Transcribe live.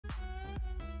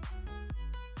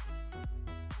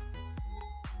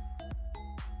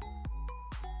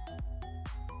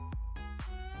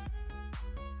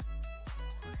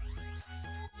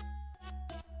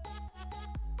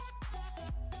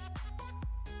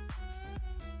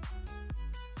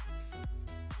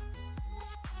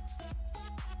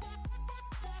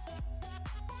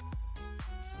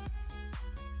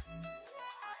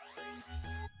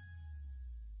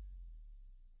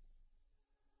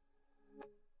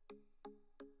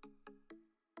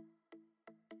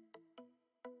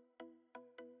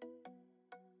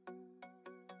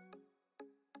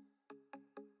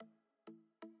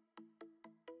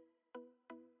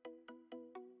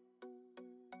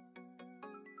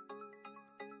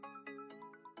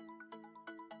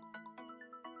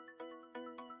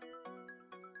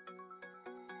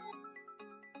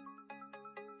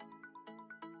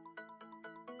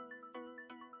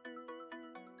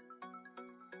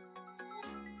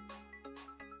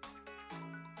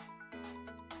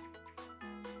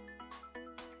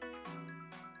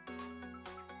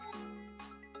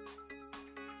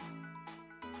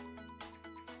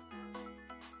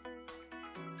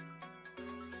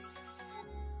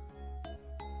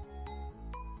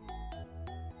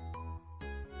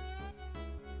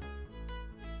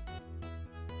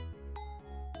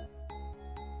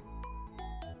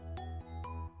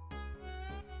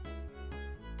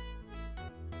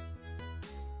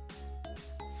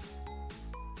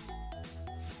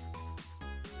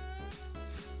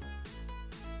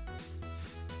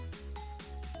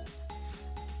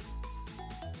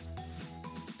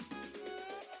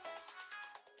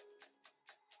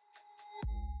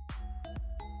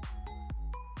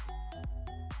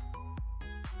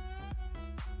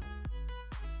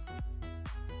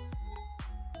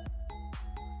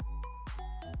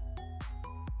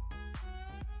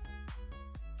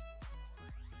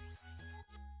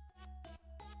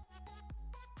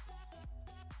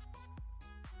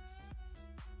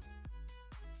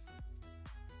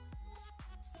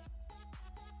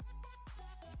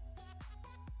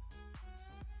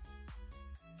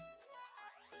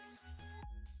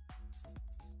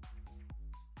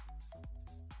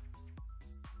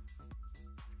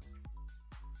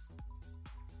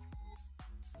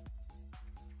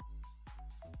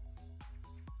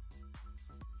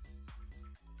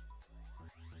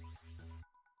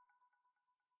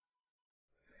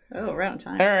Oh, we're on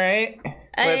time. All right.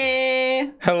 Hey.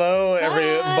 Hello,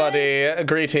 everybody.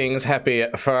 Greetings. Happy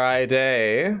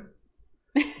Friday.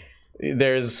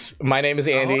 My name is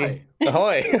Andy.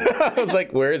 Ahoy. I was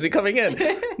like, where is he coming in?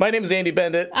 My name is Andy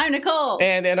Bendit. I'm Nicole.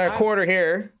 And in our corner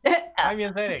here. I'm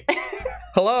Yannick.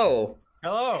 Hello.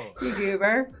 Hello. You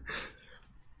goober.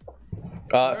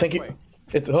 Thank you.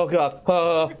 It's oh god.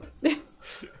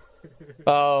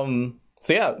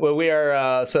 So yeah, well, we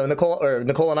are. So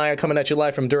Nicole and I are coming at you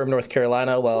live from Durham, North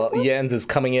Carolina, while Jens is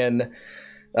coming in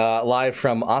live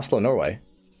from Oslo, Norway.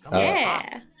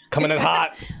 Yeah. Coming in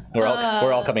hot. We're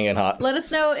all coming in hot. Let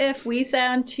us know if we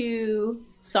sound too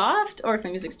soft, or if the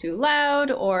music's too loud,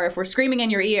 or if we're screaming in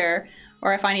your ear,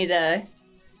 or if I need to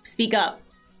speak up.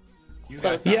 You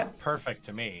guys sound perfect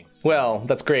to me. Well,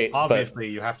 that's great. Obviously,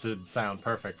 you have to sound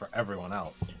perfect for everyone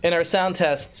else. In our sound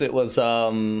tests, it was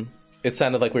it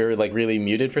sounded like we were like really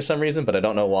muted for some reason, but I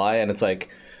don't know why. And it's like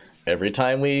every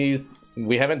time we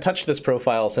haven't touched this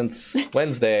profile since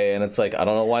Wednesday, and it's like I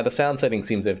don't know why the sound settings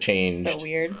seem to have changed. So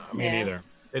weird. Me neither.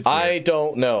 It's I weird.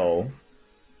 don't know.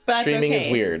 But Streaming okay.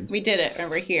 is weird. We did it, and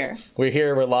we're here. We're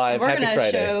here. We're live. We're Happy gonna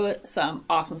Friday. show some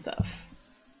awesome stuff.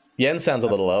 Yen sounds a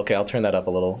little low. Okay, I'll turn that up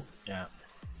a little. Yeah.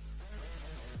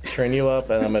 Turn you up,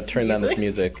 and I'm gonna turn down this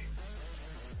music.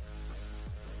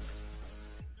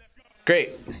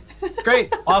 Great.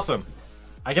 Great. Awesome.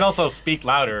 I can also speak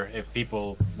louder if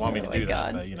people want me to do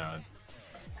God. that, but you know,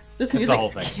 This the whole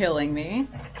music's thing. killing me.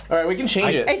 All right, we can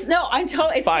change it. It's no, I'm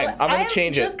totally. It's Fine, I'm gonna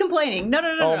change it. Just complaining.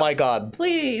 No. Oh my god.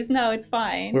 Please, no, it's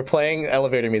fine. We're playing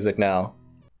elevator music now.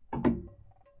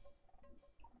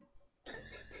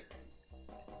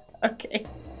 Okay.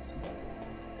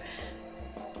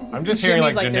 I'm just hearing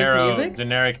like Jimmy's like, "There's music?"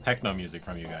 generic techno music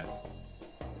from you guys.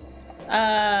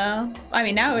 I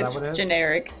mean now Is it's that what it is?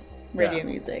 generic radio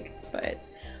music, but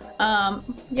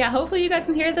yeah. Hopefully you guys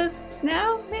can hear this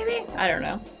now. Maybe I don't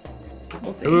know.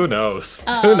 We'll see. Who knows?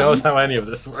 Who knows how any of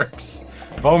this works?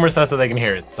 If Omer says that they can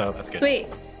hear it, so that's good. Sweet.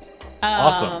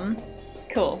 Awesome.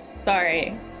 Cool.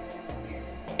 Sorry.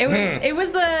 It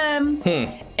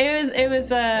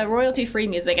was royalty free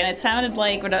music, and it sounded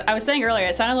like what I was saying earlier.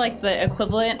 It sounded like the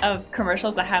equivalent of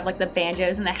commercials that have like the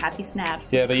banjos and the happy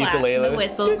snaps, Yeah, and the claps ukulele. and the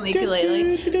whistles and the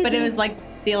ukulele. But it was like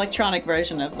the electronic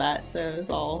version of that, so it was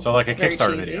all So like a very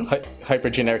Kickstarter cheesy. video. Hyper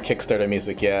generic Kickstarter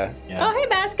music, yeah. Yeah. Oh, hey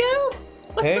Basco,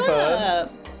 what's Hey,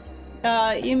 up?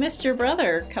 You missed your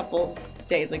brother a couple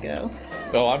days ago.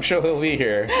 Oh, I'm sure he'll be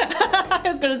here. I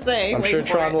was gonna say. I'm wait sure for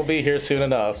Tron it. will be here soon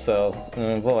enough, so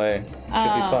boy, should be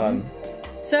fun.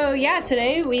 So yeah,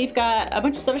 today we've got a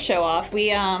bunch of stuff to show off.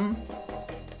 We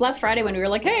last Friday when we were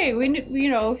like, hey, you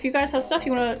know, if you guys have stuff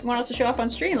you want us to show off on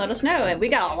stream, let us know. And we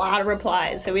got a lot of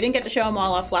replies, so we didn't get to show them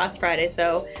all off last Friday.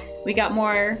 So we got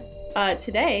more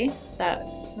today that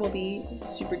will be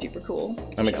super duper cool.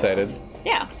 I'm excited.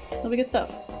 Yeah, that'll be good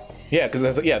stuff. Yeah, because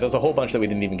there's a whole bunch that we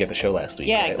didn't even get to show last week.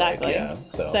 Yeah, right? exactly. Like, yeah,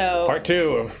 so part 2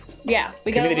 of Yeah,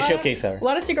 we got Community a lot Showcase Hour. A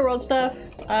lot of Secret World stuff,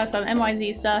 some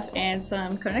MYZ stuff, and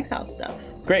some Codex House stuff.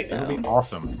 Great. So- It'll be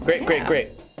awesome. Great.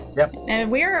 Yep. And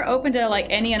we're open to like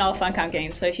any and all Funcom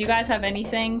games. So if you guys have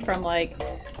anything from like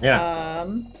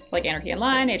like Anarchy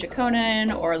Online, Age of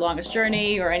Conan, or Longest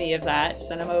Journey, or any of that,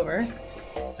 send them over.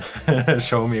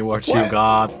 Show me what you What?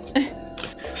 got.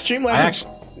 Streamlabs.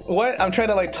 What? I'm trying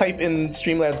to like type in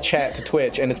Streamlabs chat to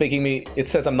Twitch, and it's making me. It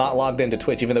says I'm not logged into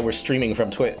Twitch, even though we're streaming from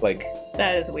Twitch. Like,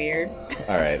 That is weird.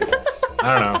 all right. This is,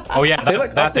 I don't know. Oh yeah, They,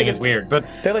 like, that thing updated- is weird. But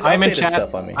they like I'm in updated chat.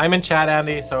 stuff on me. I'm in chat,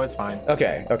 Andy, so it's fine.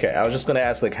 Okay. I was just gonna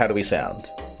ask like, how do we sound?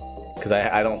 Because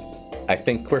I don't. I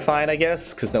think we're fine, I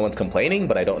guess, because no one's complaining,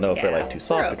 but I don't know if we're Yeah, like too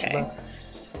soft. we're or too okay. loud.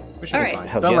 We should All be right. fine.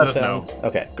 How's They'll Yen let us sound? know.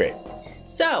 Okay, great.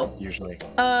 So, Usually.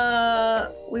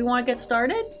 we want to get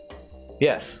started?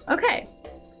 Yes. Okay.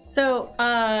 So,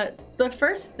 the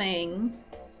first thing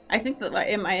I think that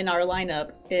in our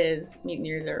lineup is Mutant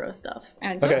Year Zero stuff.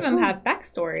 And some Okay. of them have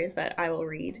backstories that I will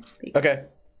read. Okay.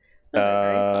 because those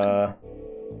are very fun.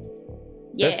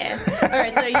 Yeah. this- All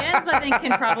right. So Jens, I think,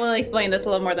 can probably explain this a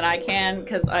little more than I can,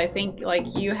 because I think like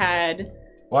you had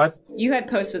What?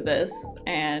 posted this,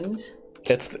 and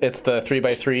It's the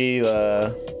 3x3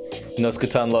 Nos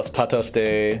gustan los patos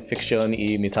de ficción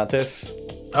y mutantes.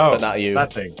 Oh, But not you.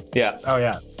 That thing. Yeah. Oh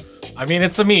yeah. I mean,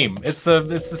 it's a meme. It's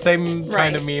the same Right.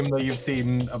 kind of meme that you've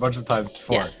seen a bunch of times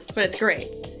before. yes, but it's great.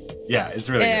 Yeah, it's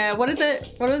really good. What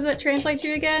does it translate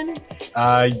to again?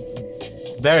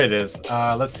 There it is.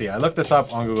 Let's see. I looked this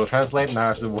up on Google Translate, and I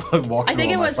have to walk through I think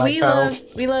all it my was side panels.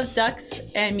 we love ducks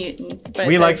and mutants, but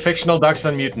We it like says- fictional ducks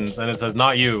and mutants, and it says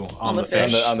not you on the the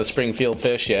fish. fish. On the Springfield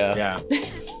fish, yeah. Yeah. Is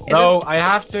So this- I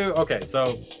have to. Okay,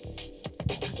 so.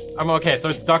 I'm okay. So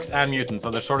it's ducks and mutants,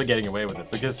 so they're sort of getting away with it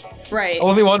because Right.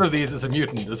 only one of these is a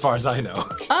mutant, as far as I know.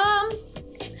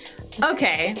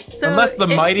 Okay. So Unless the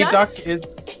if mighty Ducks, duck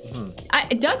is.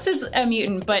 Ducks is a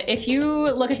mutant, but if you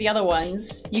look at the other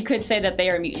ones, you could say that they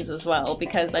are mutants as well,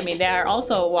 because I mean they are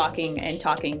also walking and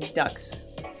talking ducks.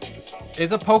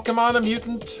 Is a Pokemon a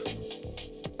mutant?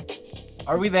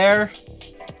 Are we there?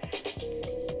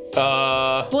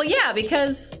 Well, yeah,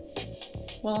 because.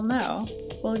 Well, no.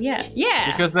 Well, yeah.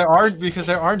 Yeah. Because there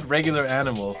aren't regular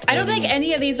animals. I don't think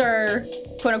any of these are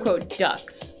quote unquote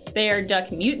ducks. They are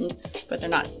duck mutants, but they're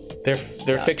not. They're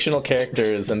fictional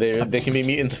characters, and they can be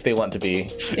mutants if they want to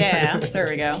be. Yeah, there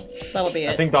we go. That'll be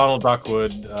it. I think Donald Duck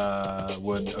would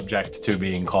object to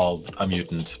being called a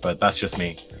mutant, but that's just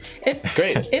me.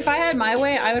 Great. If I had my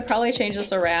way, I would probably change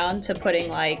this around to putting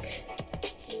like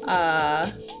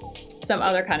some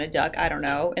other kind of duck, I don't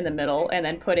know, in the middle, and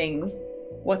then putting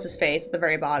what's his face at the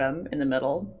very bottom in the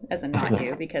middle as a not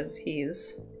you, because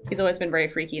he's always been very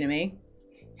freaky to me.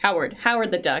 Howard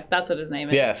the duck, that's what his name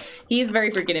is. Yes. He's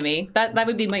very freaky to me. That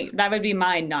would be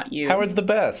mine, not you. Howard's the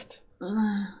best.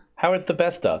 Howard's the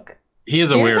best duck. He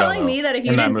is a weirdo. You're telling me that if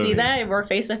you didn't see movie. that and we're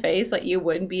face to face, that you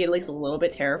wouldn't be at least a little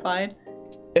bit terrified?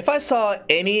 If I saw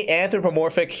any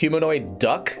anthropomorphic humanoid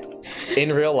duck in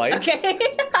real life, Okay.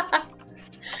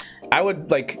 I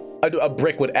would like a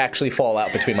brick would actually fall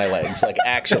out between my legs, like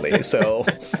actually. So.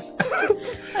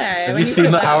 Have you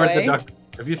seen the Howard the Duck?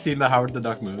 Have you seen the Howard the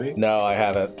Duck movie? No, I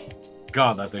haven't.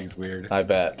 God, that thing's weird. I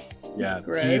bet. Yeah.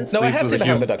 Gross. No, I have seen the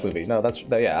Howard the Duck movie. No,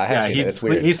 I have seen it. It's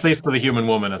weird. He sleeps with a human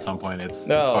woman at some point. It's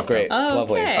fucked great. up. Oh,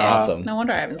 Lovely. okay. Awesome. No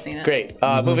wonder I haven't seen it. Great.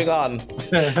 Moving on.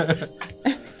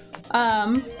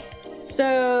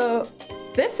 So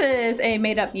this is a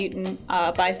made-up mutant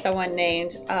by someone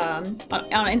named on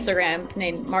Instagram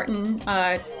named Martin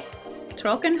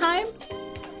Trockenheim.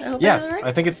 Yes,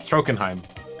 I think it's Trockenheim.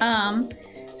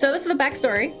 So this is the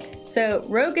backstory. So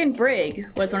Rogan Brigg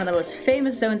was one of the most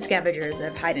famous zone scavengers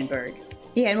of Heidenberg.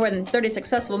 He had more than 30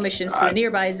 successful missions to the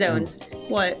nearby zones.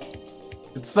 What?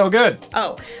 It's so good.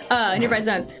 Oh, nearby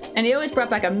zones. And he always brought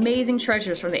back amazing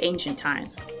treasures from the ancient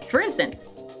times. For instance,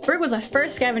 Brigg was the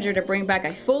first scavenger to bring back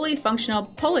a fully functional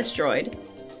Polish droid.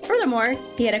 Furthermore,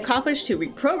 he had accomplished to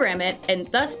reprogram it and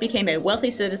thus became a wealthy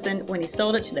citizen when he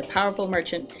sold it to the powerful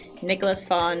merchant Nicholas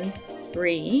von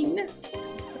Rijn.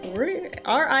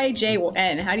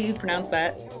 R-I-J-N. How do you pronounce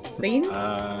that? Rijn?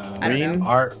 I don't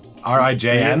know.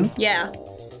 R-I-J-N? Yeah.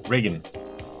 Reagan.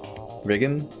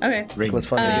 Riggin? Okay. Nicholas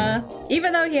von Riggin.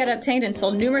 Even though he had obtained and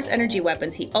sold numerous energy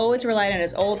weapons, he always relied on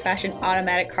his old-fashioned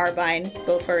automatic carbine,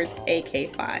 Bofors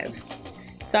AK-5.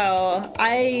 So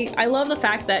I love the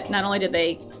fact that not only did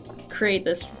they create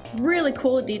this really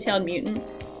cool, detailed mutant,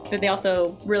 but they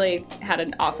also really had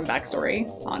an awesome backstory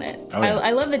on it. Oh, yeah. I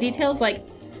love the details. Like,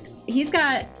 he's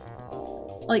got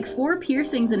like 4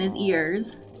 piercings in his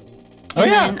ears,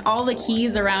 and then all the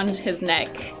keys around his neck.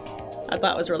 I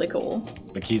thought was really cool.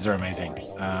 The keys are amazing.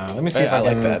 Let me see Hey, if I I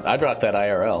like can... that. I'd rock that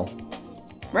IRL.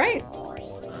 Right.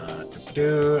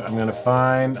 I'm gonna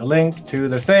find a link to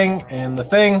their thing in the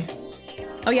thing.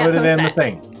 Oh yeah, Put it post in that. the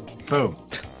thing. Boom.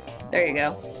 There you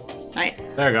go. Nice.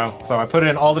 There you go. So I put it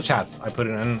in all the chats. I put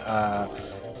it in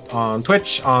on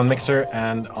Twitch, on Mixer,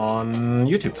 and on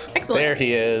YouTube. Excellent. There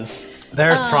he is.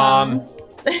 There's Tron.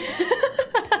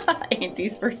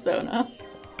 Andy's persona.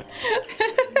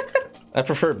 I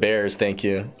prefer bears, thank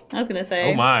you. I was gonna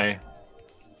say. Oh my.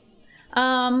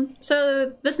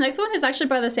 So this next one is actually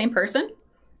by the same person,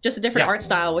 just a different Yes. art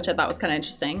style, which I thought was kind of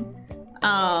interesting.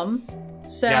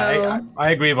 So Yeah,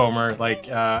 I agree, Vomer. Like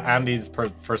Andy's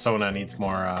persona needs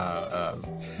more Argyle.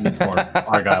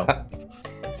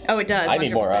 oh, it does. I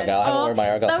need more 100%. Argyle. I haven't worn my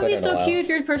Argyle That would be sweater in a so while. cute if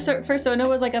your persona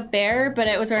was like a bear, but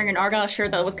it was wearing an Argyle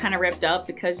shirt that was kind of ripped up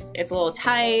because it's a little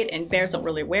tight, and bears don't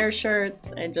really wear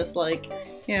shirts, and just like,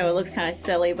 you know, it looks kind of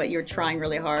silly, but you're trying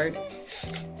really hard.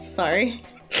 Sorry.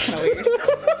 Kind of weird.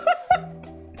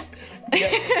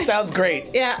 Yeah, sounds great.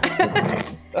 Yeah.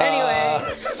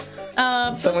 Anyway.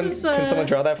 Someone, this is, can someone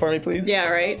draw that for me, please? Yeah,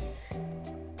 right.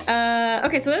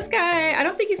 Okay, so this guy, I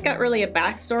don't think he's got really a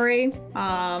backstory.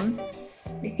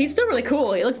 He's still really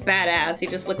cool. He looks badass. He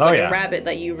just looks like a rabbit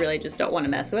that you really just don't want to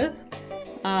mess with.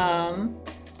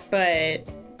 But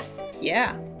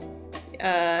yeah.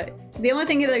 The only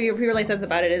thing that he really says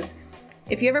about it is,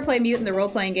 if you ever play Mutant, the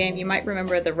role-playing game, you might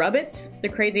remember the Rubbits, the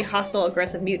crazy, hostile,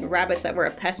 aggressive mutant rabbits that were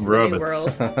a pest in the New World.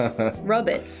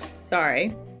 Rubbits.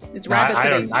 Sorry. It's rabbits. I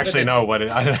don't actually know what it.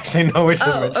 I don't actually know which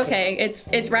is which. Oh, okay.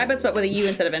 It's rabbits, but with a U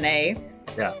instead of an A.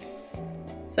 Yeah.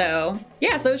 So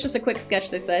yeah, so it's just a quick sketch.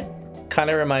 They said. Kind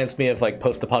of reminds me of like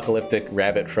post-apocalyptic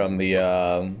rabbit from the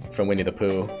from Winnie the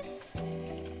Pooh.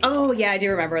 Oh yeah, I do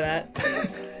remember that.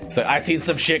 So I seen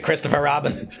some shit, Christopher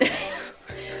Robin.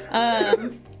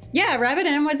 Yeah, Rabbit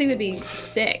and NYZ would be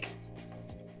sick.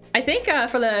 I think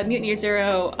for the Mutant Year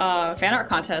Zero fan art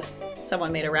contest,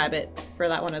 someone made a rabbit for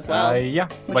that one as well. Yeah,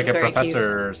 which like is a very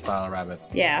professor style rabbit.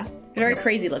 Yeah, very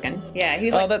crazy looking. Yeah,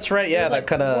 he's Oh, like, that's right. Yeah, he's that like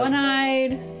kind of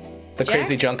one-eyed. the Jack?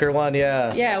 crazy junker one.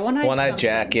 Yeah. Yeah, one-eyed. One-eyed something.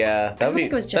 Jack. Yeah, I don't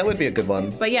think it was that would be a good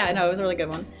one. But yeah, no, it was a really good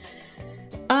one.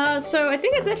 So I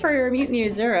think that's it for Mutant Year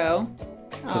Zero.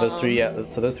 So those three, yeah.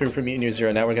 So those three for Mutant Year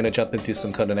Zero. Now we're gonna jump into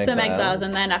some Conan Exiles. Some Exiles,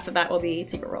 and then after that will be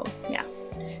Secret World. Yeah.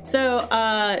 So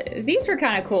these were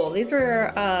kind of cool. These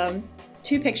were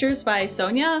 2 pictures by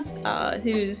Sonia,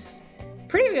 who's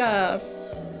pretty.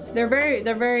 They're very.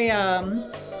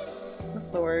 What's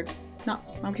the word? Not.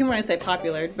 I don't want to say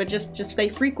popular, but just they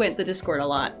frequent the Discord a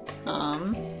lot.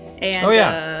 And Oh,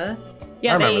 yeah.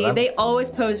 Yeah, they always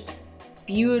post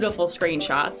beautiful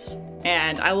screenshots,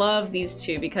 and I love these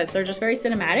 2 because they're just very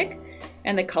cinematic,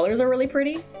 and the colors are really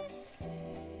pretty.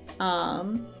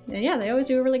 And yeah, they always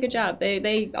do a really good job.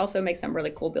 They also make some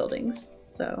really cool buildings.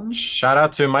 So Shout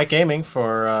out to Mike Gaming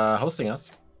for hosting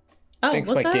us. oh, Thanks,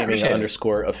 what's Mike that? Gaming Appreciate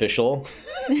it. _official.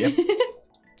 Yep.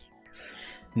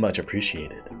 Much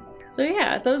appreciated. So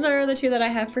yeah, those are the 2 that I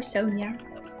have for Sonia.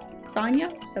 Sonia?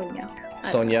 Sonia. I don't know.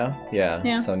 Sonia. Yeah.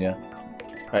 Yeah. Sonia.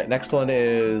 All right. Next one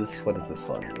is what is this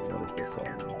one? What is this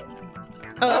one?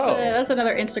 Oh, that's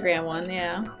another Instagram one.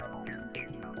 Yeah.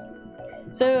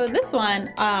 So this one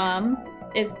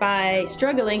is by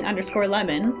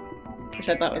struggling_lemon, which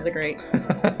I thought was a great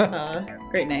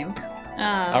great name.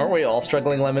 Aren't we all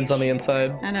struggling lemons on the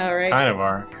inside? I know, right? Kind of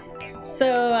are.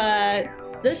 So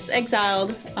this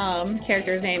exiled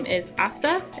character's name is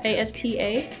Asta,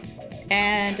 A-S-T-A,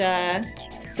 and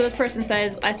so this person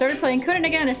says, I started playing Conan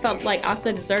again and felt like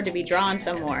Asta deserved to be drawn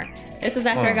some more. This was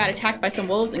after I got attacked by some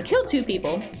wolves and killed 2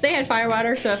 people. They had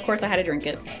firewater, so of course I had to drink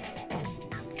it.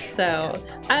 So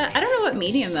I don't know what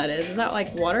medium that is. Is that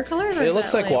like watercolor? Or It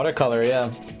looks like watercolor.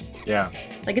 Yeah. Yeah.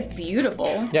 Like it's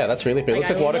beautiful. Yeah, that's really pretty. It looks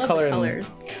like I love the watercolor and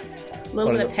colors. A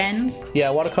little What bit are of pen. yeah,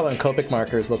 watercolor and Copic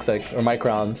markers looks like, or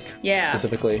microns. Yeah.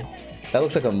 Specifically, that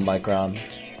looks like a micron.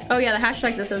 Oh yeah, the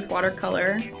hashtags that says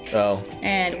watercolor Oh,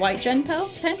 and white pen.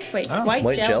 Wait, Oh,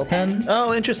 white gel pen.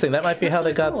 Oh, interesting. That might be That's how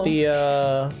they really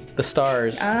got the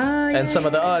stars and some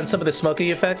of the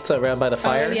smoky effects around by the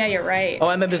fire. Oh yeah, you're right. Oh,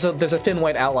 and then there's a thin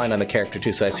white outline on the character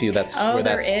too, so I see that's where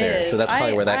that's there. So that's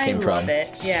probably where that came I from. love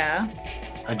it. Yeah.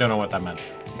 I don't know what that meant.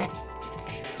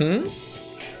 Hmm?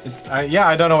 It's yeah,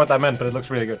 I don't know what that meant, but it looks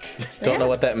really good. Don't know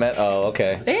what that meant. Oh,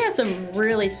 okay. They have some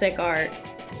really sick art.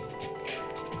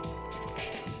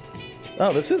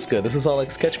 Oh, this is good. This is all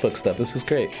like sketchbook stuff. This is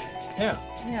great. Yeah.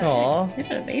 Yeah, Aw.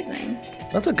 they're amazing.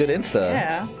 That's a good Insta.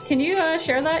 Yeah. Can you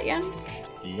share that, Jens?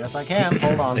 Yes, I can.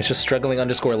 Hold on. It's just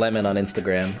struggling_lemon on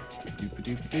Instagram.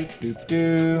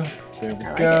 Doop-a-doop-a-doop-doop-doo. There we I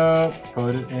like go.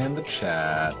 Put it in the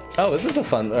chat. Oh, this is a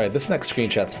fun. All right, this next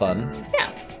screenshot's fun.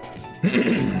 Yeah.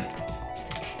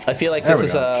 I feel like There this we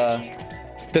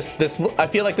is go. I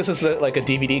feel like this is like a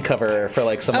DVD cover for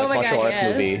like some Oh like my martial God, arts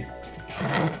yes. movie,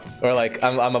 or like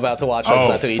I'm about to watch like Oh,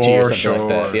 Satoichi or for something like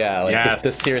that. sure. Yeah, like Yes.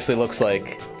 this seriously looks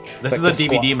like This like is the a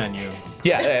DVD menu.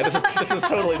 yeah, this is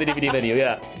totally the DVD menu.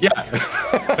 Yeah.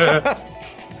 Yeah.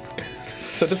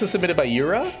 So this is submitted by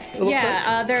Yura. It looks like?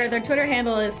 Yeah, their Twitter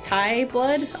handle is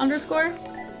ThaiBlood_.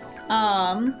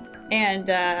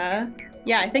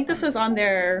 Yeah, I think this was on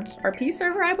their RP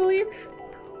server, I believe.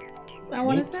 I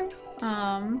want to say.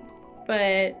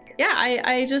 But yeah,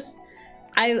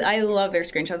 I love their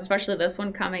screenshots, especially this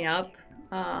one coming up.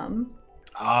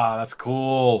 That's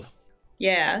cool.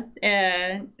 Yeah,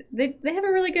 they have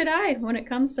a really good eye when it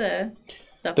comes to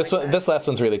stuff. This like one, that. this last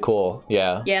one's really cool.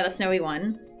 Yeah. Yeah, the snowy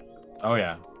one. Oh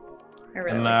yeah. I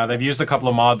really And like they've used a couple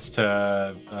of mods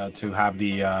to have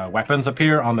the weapons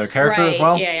appear on their character right. as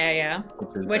well. Yeah.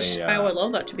 Which, is Which a, I would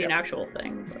love that to be an actual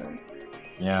thing. But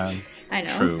Yeah. I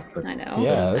know. True. But I know.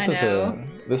 Yeah, I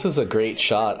this is a great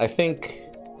shot. I think.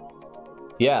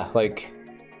 Yeah, like.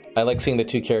 I like seeing the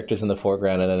 2 characters in the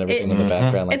foreground and then everything in the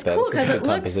background like It's that. cool This is because a it good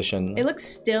looks composition. it looks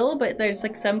still, but there's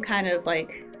like some kind of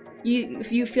like you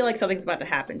feel like something's about to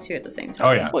happen too at the same time.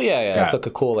 Oh yeah. Well, yeah, Yeah. it's like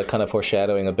a cool, like, kind of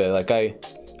foreshadowing a bit. Like, I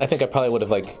think I probably would have,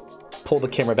 like, pulled the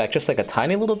camera back just, like, a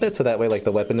tiny little bit, so that way, like,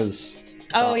 the weapon is,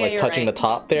 Oh yeah, like, you're touching right. the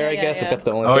top there, I Yeah, guess. yeah. Like, that's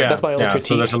the only Oh thing. yeah. That's my only yeah. critique.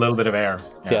 So there's a little bit of air.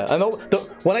 Yeah, and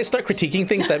when I start critiquing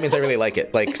things, that means I really like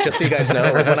it. Like, just so you guys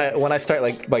know, like, when I start,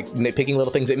 like nitpicking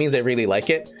little things, it means I really like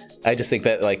it. I just think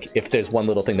that, like, if there's one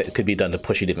little thing that could be done to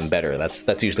push it even better,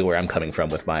 that's usually where I'm coming from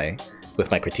with my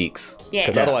critiques. Yeah.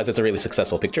 Because otherwise, it's a really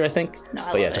successful picture, I think. No,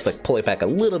 I But yeah, love just it. like pull it back a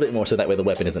little bit more, so that way the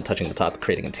weapon isn't touching the top,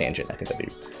 creating a tangent. I think that'd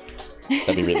be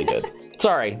That'd be really good.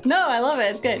 Sorry. No, I love it.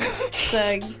 It's good. So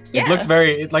yeah, It looks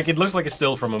very it looks like a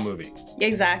still from a movie.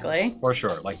 exactly. For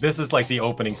sure. Like this is like the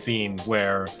opening scene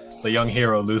where the young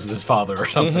hero loses his father or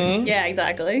something. Yeah,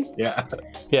 exactly. Yeah.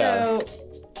 Yeah. So,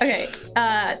 okay,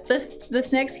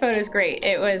 this next photo is great.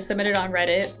 It was submitted on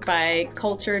Reddit by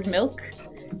Cultured Milk,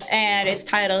 and it's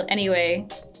titled "Anyway,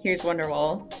 Here's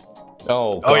Wonderwall."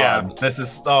 Oh, God. Oh yeah. This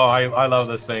is I love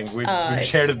this thing. We've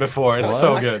shared it before. It's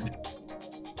so What? good.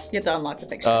 You have to unlock the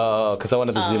picture. Oh, because I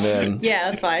wanted to zoom in. Yeah,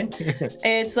 that's fine.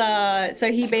 It's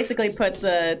so he basically put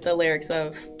the lyrics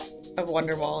of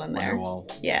Wonderwall in there. Wonderwall.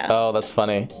 Yeah. Oh, that's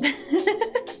funny.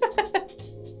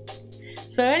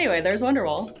 So anyway, there's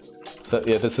Wonderwall. So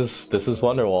yeah, this is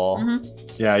Wonderwall.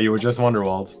 Yeah, you were just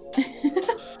Wonderwalled.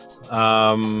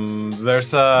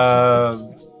 There's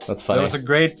a That's funny.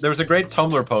 there was a great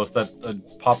Tumblr post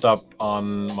that popped up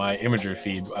on my Imager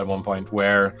feed at one point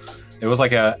where it was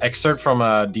like a excerpt from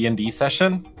a D&D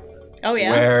session Oh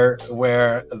yeah.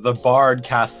 where the bard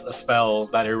casts a spell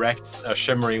that erects a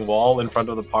shimmering wall in front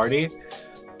of the party,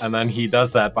 and then he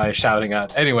does that by shouting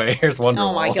out, "Anyway, here's Wonderwall."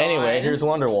 Oh my God. Anyway, here's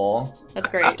Wonderwall. That's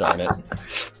great. Darn it.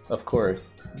 Of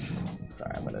course.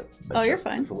 Sorry, I'm gonna. Oh, you're adjust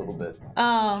fine. this a little bit.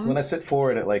 When I sit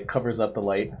forward, it like covers up the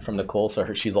light from Nicole,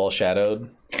 so she's all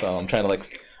shadowed. So I'm trying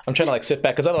to sit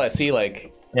back because otherwise I see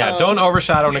like. Yeah, don't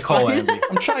overshadow Nicole, Andy.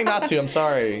 I'm trying not to. I'm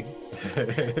sorry.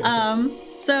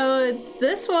 So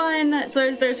this one,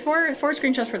 so there's four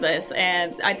screenshots for this,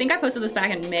 and I think I posted this back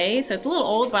in May, so it's a little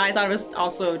old, but I thought it was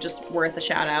also just worth a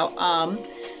shout out.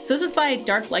 So this was by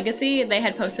Dark Legacy. They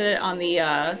had posted it on the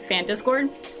fan Discord,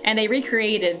 and they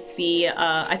recreated the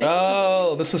I think.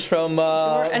 Oh, this is from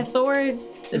Thor.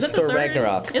 This is it the Thor third?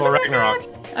 Ragnarok. Is Thor it Ragnarok.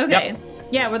 Okay. Yep.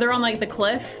 Yeah, where they're on like the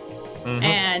cliff,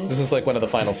 and This is like one of the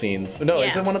final scenes. No,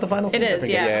 is Yeah. it one of the final It scenes? I is,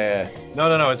 forget. yeah.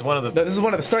 No, it's one of the. No, this is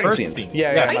one of the starting First scenes. scene.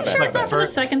 Yeah, Yeah, are you my sure bad. it's not from the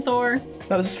second Thor?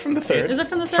 No, this is from the third. Is it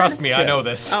from the third? Trust me, I Yeah. know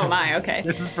this. Oh my, okay.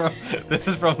 This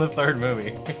is from the third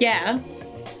movie. Yeah.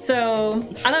 So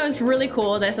I thought it was really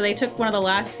cool that so they took one of the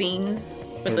last scenes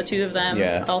with the two of them.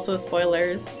 Yeah. Also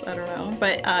spoilers, I don't know.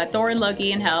 But Thor and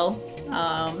Loki in Hell.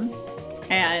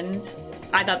 And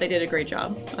I thought they did a great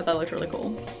job. I thought it looked really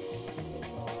cool.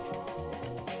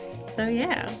 So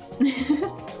yeah.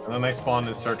 And then they spawn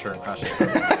his searcher and crash it.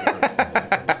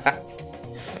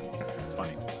 It's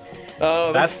funny.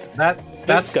 Oh, That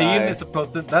this scene guy. is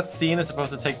supposed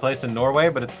to take place in Norway,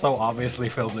 but it's so obviously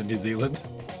filmed in New Zealand.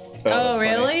 Oh, that's funny.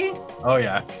 really? Oh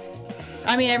yeah,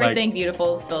 I mean, everything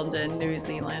beautiful is filmed in New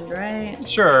Zealand, right?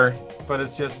 sure, but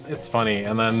it's funny.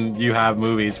 And then you have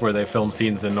movies where they film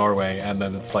scenes in Norway, and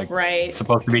then it's like Right. it's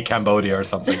supposed to be Cambodia or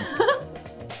something.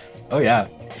 Oh yeah.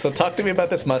 So talk to me about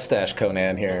this mustache,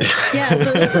 Conan. Here. Yeah,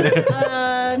 so this was,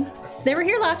 they were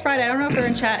here last Friday. I don't know if they're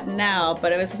in chat now,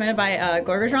 but it was submitted by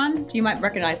Gorgatron. You might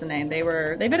recognize the name. They've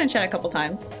been in chat a couple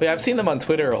times. Yeah, I've seen them on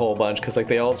Twitter a whole bunch because like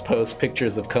they always post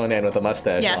pictures of Conan with a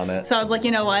mustache Yes. on it. So I was like,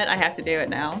 you know what? I have to do it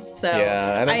now. So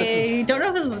Yeah, I know this is- don't know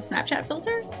if this is a Snapchat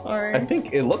filter or. I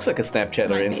think it looks like a Snapchat or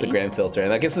Might be. Instagram filter,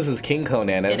 and I guess this is King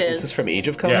Conan. It Is is. this from Age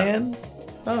of Conan?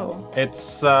 Oh.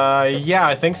 It's yeah,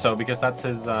 I think so because that's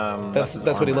his. That's his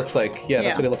what he armor. looks like. Yeah, Yeah.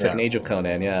 that's what he looks like Yeah. in Age of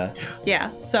Conan. Yeah. Yeah.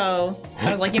 So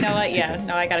I was like, you know what? Yeah.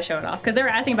 No, I got to show it off because they were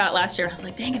asking about it last year, and I was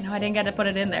like, dang it, no, I didn't get to put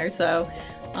it in there. So,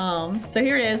 so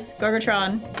here it is,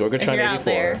 Gorgatron. If Gorgatron you're out 84.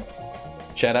 there.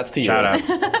 Shout outs to you. Shout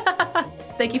out.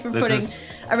 Thank you for This putting is-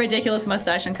 a ridiculous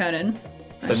mustache on Conan.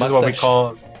 This The is what we mustache.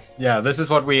 call. Yeah, this is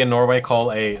what we in Norway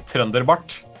call a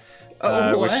trønderbart.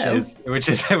 Oh, which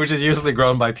is usually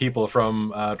grown by people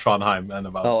from Trondheim and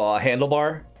about. Oh, a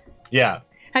handlebar. Yeah.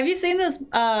 Have you seen those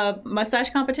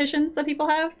mustache competitions that people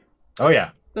have? Oh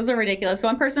yeah. Those are ridiculous.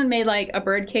 One person made like a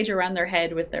bird cage around their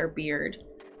head with their beard.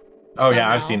 Oh yeah,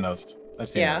 I've Somehow. seen those. I've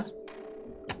seen Yeah. those.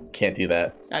 Can't do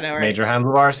that. I know, right? Major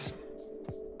handlebars.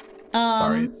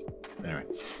 Sorry. Um, Anyway.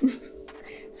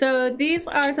 So these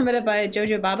are submitted by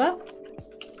Jojo Baba,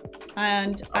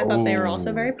 and I thought they were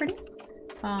also Oh. very pretty.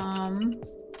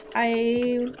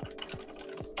 I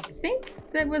think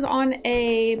that was on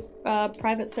a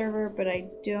private server, but I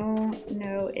don't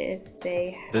know if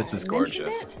they. This is have mentioned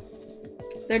gorgeous.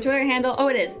 it. Their Twitter handle. Oh,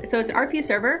 it is. So it's an RP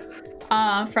server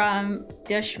from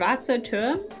Der Schwarze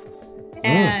Turm,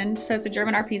 and so it's a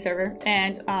German RP server,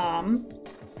 and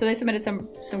so they submitted some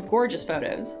gorgeous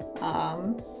photos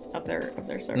of their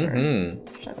server. Mm-hmm.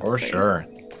 which I thought For was pretty. sure.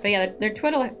 But yeah, their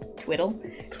Twitter Twiddle.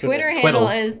 handle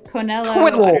is Ponello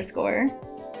 _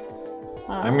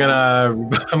 I'm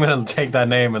gonna take that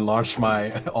name and launch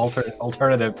my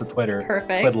alternative to Twitter.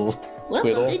 Perfect. Twiddle. Well,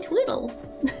 Twiddle. they twiddle.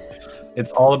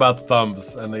 It's all about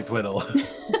thumbs and they twiddle.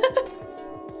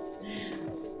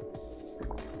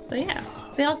 But yeah.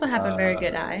 They also have a very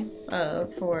good eye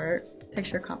for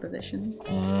picture compositions.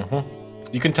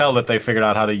 You can tell that they figured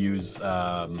out how to use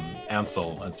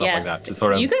Ansel and stuff like that to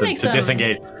sort of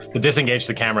disengage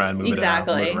the camera and move it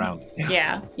around.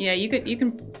 Yeah, you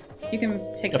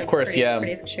can take some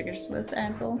pretty pictures with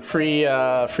Ansel.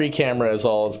 Free camera is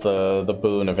always the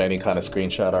boon of any kind of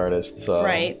screenshot artist. So,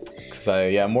 right. Because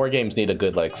more games need a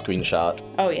good like screenshot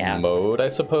mode, I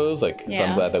suppose. So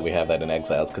I'm glad that we have that in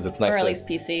Exiles because it's nice. Or at least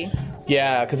PC.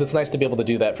 Yeah, because it's nice to be able to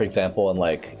do that, for example, in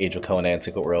like Age of Conan,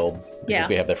 Secret World, because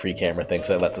we have the free camera thing,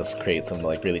 so it lets us create some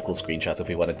like really cool screenshots if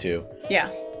we wanted to. Yeah.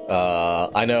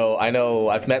 I know.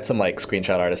 I've met some like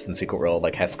screenshot artists in Secret World,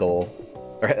 like Heskel,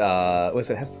 or what is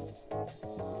it?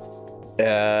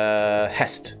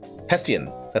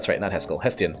 Hestian. That's right, not Heskel.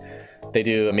 Hestian. They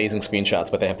do amazing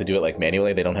screenshots, but they have to do it like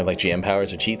manually. They don't have like GM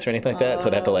powers or cheats or anything like that, so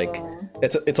they have to like.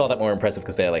 It's all that more impressive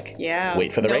because they like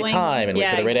wait for the right time and wait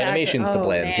for the right animations to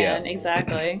blend. Man,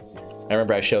 exactly. I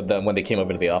remember I showed them when they came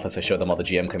over to the office. I showed them all the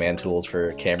GM command tools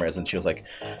for cameras, and she was like,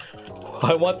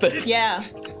 "I want this." Yeah.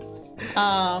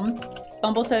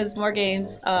 Bumble says more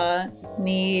games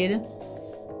need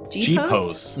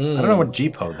G-pose. I don't know what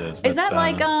G-pose is. But, is that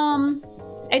like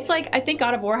it's like I think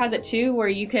God of War has it too, where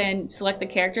you can select the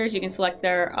characters, you can select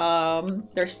their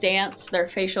stance, their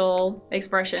facial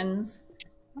expressions.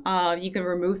 You can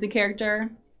remove the character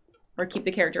or keep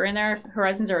the character in there.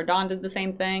 Horizon Zero Dawn did the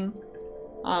same thing,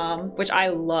 which I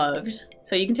loved.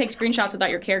 So you can take screenshots without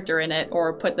your character in it,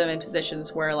 or put them in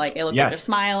positions where like it looks like they're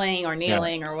smiling or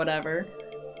kneeling or whatever.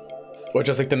 Or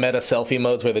just like the meta selfie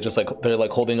modes where they're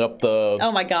like holding up the.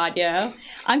 Oh my god, yeah!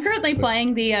 I'm currently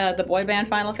playing the boy band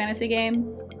Final Fantasy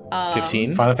game.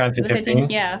 15. Final Fantasy 15.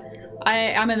 Yeah,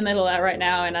 I'm in the middle of that right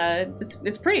now, and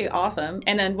it's pretty awesome.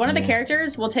 And then one of the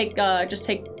characters will take just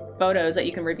take photos that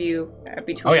you can review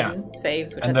between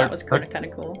saves, which I thought was kind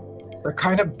of cool. They're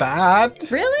kind of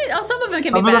bad. Really? Oh, some of them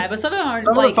can be bad, but some of them are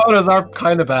some like. Of the photos are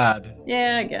kind of bad.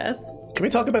 Yeah, I guess. Can we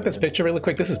talk about this picture really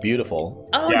quick? This is beautiful.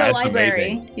 Oh, the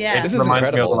library. Amazing. Yeah, this is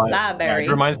incredible. Library.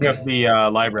 It reminds me of the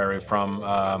library from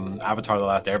Avatar: The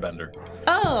Last Airbender.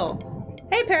 Oh,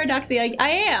 hey Paradoxy, I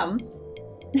am.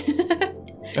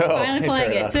 Finally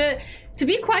playing it. To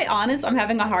be quite honest, I'm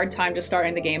having a hard time just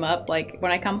starting the game up. Like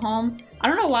when I come home, I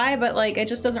don't know why, but like it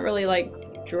just doesn't really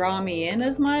like draw me in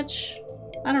as much.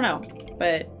 I don't know,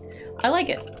 but I like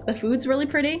it. The food's really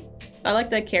pretty. I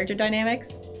like the character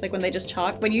dynamics, like when they just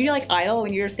talk. When you're like idle,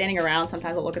 when you're standing around,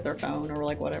 sometimes I'll look at their phone or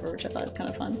like whatever, which I thought was kind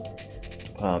of fun.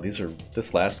 Wow,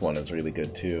 this last one is really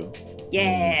good too.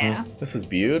 Yeah. This is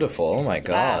beautiful. Oh my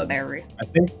god. Very. I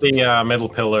think the middle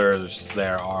pillars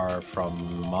there are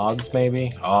from mods,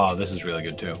 maybe. Oh, this is really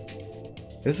good too.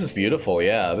 This is beautiful.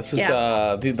 Yeah, this is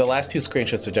the last two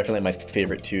screenshots are definitely my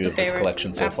favorite two of this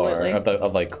collection so far.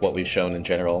 Of like what we've shown in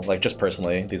general. Like just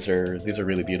personally, these are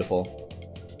really beautiful.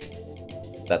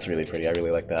 That's really pretty. I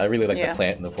really like that. I really like the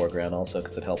plant in the foreground also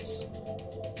because it helps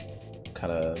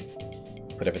kind of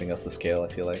put everything else to scale. I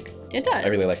feel like it does. I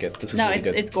really like it. This is really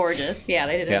good. It's gorgeous. Yeah,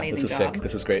 they did an amazing job. This is sick.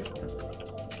 This is great.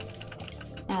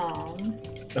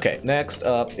 Okay, next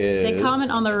up is... They comment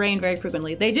on the rain very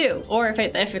frequently. They do. Or if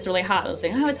it's really hot, they'll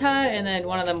say, oh, it's hot, and then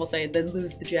one of them will say, then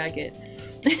lose the jacket.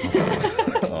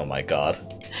 Oh my god.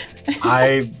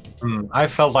 I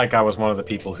felt like I was one of the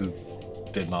people who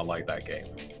did not like that game.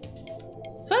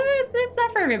 So it's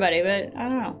not for everybody, but I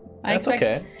don't know. That's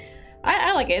okay.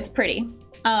 I like it. It's pretty.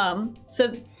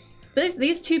 So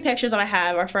these two pictures that I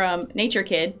have are from Nature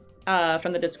Kid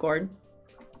from the Discord.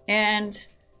 And...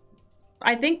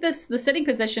 I think the sitting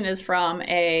position is from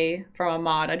a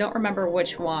mod. I don't remember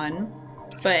which one,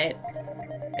 but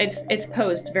it's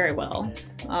posed very well.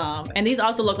 And these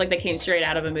also look like they came straight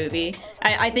out of a movie.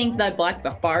 I think the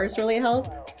black bars really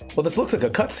help. Well, this looks like a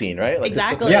cutscene, right? Like,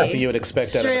 exactly. This looks like something you would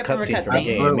expect out of a cutscene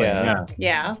from a game.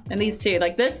 Yeah. And these two,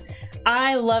 like this,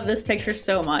 I love this picture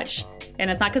so much. And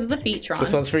it's not because of the feet, Tron.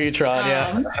 This one's for you,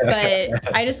 Tron,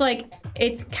 But I just like,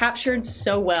 it's captured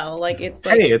so well. Like it's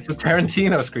like... Hey, it's a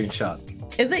Tarantino screenshot.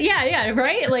 Is it? Yeah,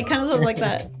 right? Like kind of like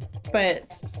that.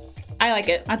 But I like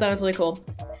it. I thought it was really cool.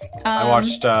 I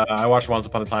watched Once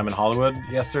Upon a Time in Hollywood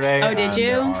yesterday. Oh, did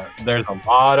you? There's a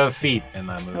lot of feet in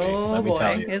that movie. Oh, let me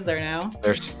tell you. Is there now?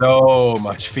 There's so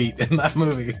much feet in that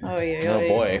movie. Oh, yeah. Oh,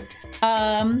 boy.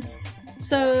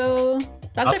 So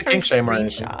that's Not it for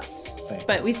screenshots.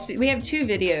 But we have two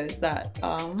videos that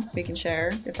we can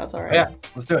share, if that's all right. Yeah,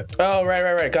 let's do it. Oh,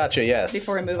 right. Gotcha, yes.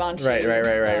 Before we move on to Right.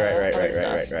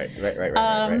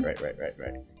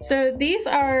 So these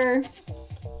are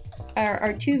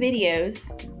two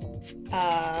videos.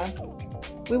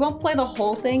 We won't play the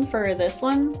whole thing for this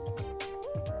one,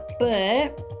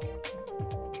 but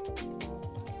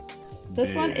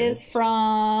This one is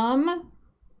from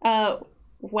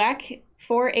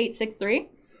Whack4863,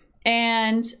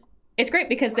 and it's great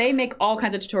because they make all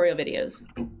kinds of tutorial videos.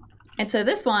 And so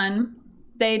this one,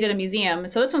 they did a museum.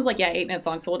 So this one's like, yeah, 8 minutes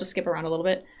long, so we'll just skip around a little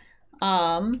bit.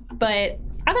 But I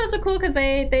thought it was so cool because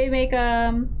they made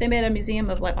a museum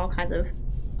of like all kinds of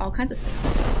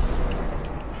stuff.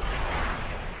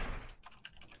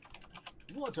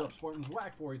 What's up, Spartans?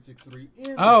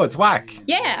 Whack4863. Oh, it's Whack.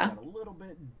 Yeah. Got a little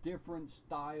bit different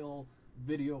style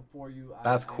video for you.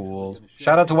 That's cool.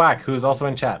 Shout out to Whack, who's also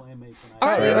in chat.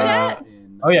 Are they in chat?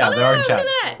 Oh yeah, they are in Look chat. at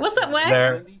that. What's up,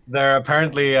 Whack? They're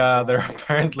apparently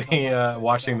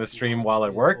watching the stream while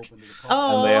at work,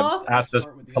 and they have asked us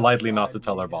politely not to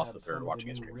tell our boss that they're watching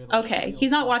a stream. Okay,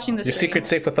 he's not watching the Your stream. secret's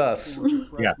safe with us.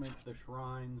 Yes. The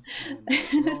shrines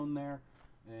and there.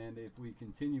 And if we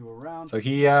continue around, So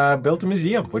he built a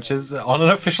museum, which is on an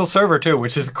official server too,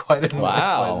 which is quite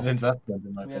an investment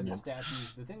in my we have the opinion.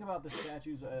 statues. The thing about the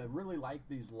statues, I really like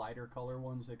these lighter color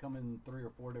ones. They come in 3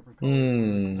 or 4 different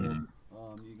colors.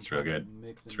 It's real good.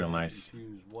 It's real nice.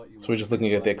 So we're just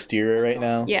looking at the exterior right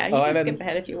now? Yeah, you can skip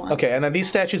ahead if you want. Okay, and then these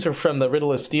statues are from the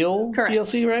Riddle of Steel Correct.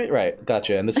 DLC, right? Right,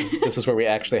 gotcha. And this is where we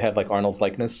actually have like Arnold's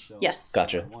likeness? Yes.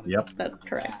 Gotcha. Yep. That's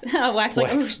correct. Wax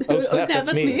like, Oh snap,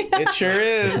 that's me. It sure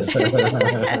is.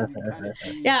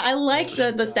 Yeah, I like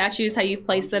the statues, how you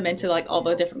place them into like all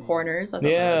the different corners. I thought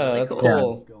that was really That's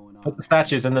cool. cool. Put the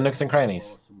statues in the nooks and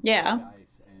crannies. Yeah.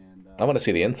 I want to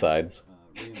see the insides.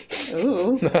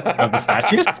 Ooh. Of the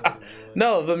statues?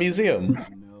 No, the museum.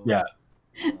 Yeah.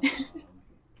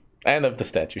 And of the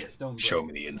statues. Show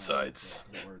me the insides.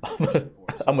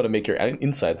 I'm gonna make your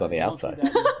insides on the outside.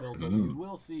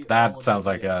 That sounds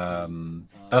like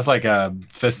that's like a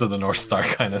Fist of the North Star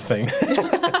kind of thing.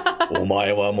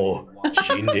 Omae wa mo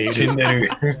shinderu.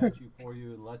 Shinderu.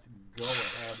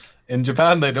 In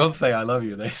Japan, they don't say "I love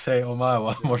you"; they say "Omae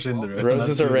wa mo shinderu."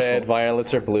 Roses are red,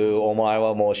 violets are blue. Omae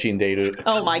wa mo shinderu.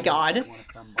 Oh my god.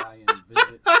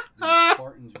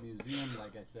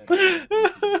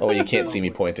 Oh, you can't see me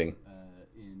pointing.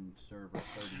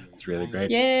 It's really great.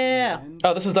 Yeah.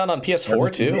 Oh, this is done on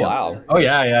PS4 too. Wow. Oh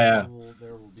yeah.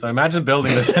 So imagine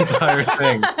building this entire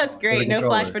thing. That's great. No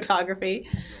flash photography.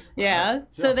 Yeah.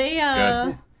 So they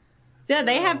so yeah,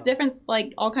 they have different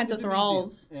like all kinds of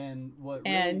thralls. And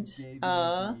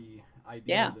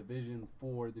yeah. The vision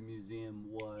for the museum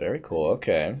was Very cool.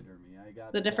 Okay.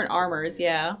 The different armors,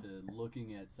 yeah.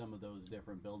 Looking at some of those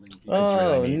different buildings.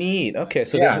 Oh, neat. Okay,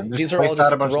 so Yeah, these are all just placed out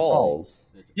just a bunch of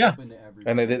thralls. Yeah.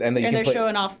 And you And can they're play,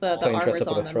 showing off the play and dress armors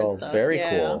up on with the them and thralls. stuff. Very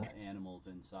yeah. cool. Animals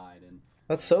inside and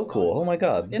That's so cool. Oh my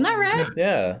god. Isn't that right?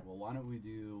 Yeah. well, why don't we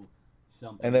do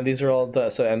something? And then these are all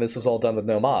and this was all done with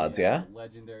no mods, yeah?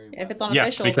 If it's on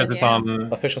Yes, official, because then it's yeah.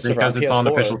 on Official server because on it's on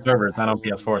PS4. official server. It's not on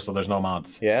PS4, so there's no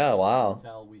mods. Yeah, wow.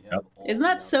 Yep. Isn't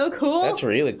that so cool? That's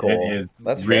really cool. It is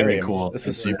That's really very cool. This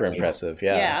is super impressive.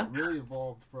 Yeah. Yeah. Really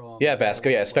evolved from Yeah, Vasco,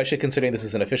 yeah, especially considering this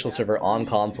is an official server on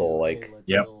console, like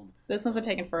Yep. This must have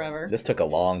taken forever. this took a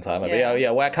long time. Yeah.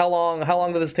 Yeah, Whack, how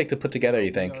long did this take to put together,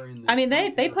 you think? I mean,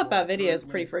 they pump out videos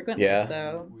pretty frequently, Yeah.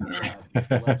 so yeah.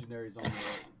 legendaries on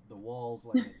the walls,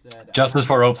 like I said. Justice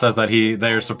for Rope says that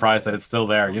they're surprised that it's still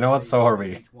there. You know what? So are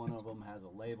we. Each one of them has a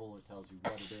label. It tells you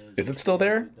what it is. Is it still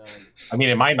there? What it does. I mean,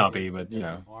 it might not be, but you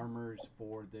know. Armors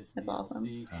for this That's DLC. awesome.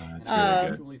 It's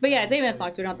really good. But yeah, it's 8 minutes long,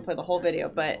 so we don't have to play the whole video.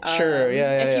 But Sure,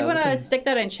 yeah, if you yeah, want we to can- stick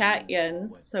that in chat,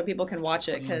 Jens, so people can watch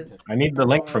it, because I need the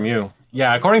link from you.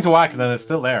 Yeah, according to Whack, then it's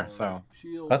still there. So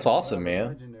That's awesome,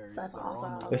 man. That's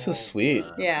awesome. This is sweet.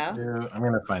 Yeah. I'm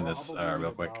gonna find this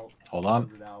real quick. Hold on.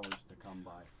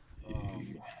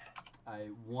 I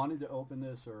wanted to open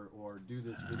this or do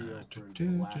this video for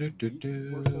the last week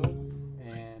or so,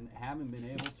 and haven't been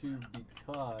able to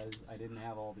because I didn't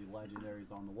have all the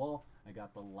legendaries on the wall. I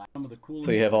got some of the coolest.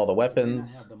 So you have all the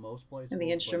weapons And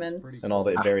the instruments. and all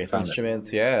the various found it.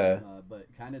 instruments, yeah. But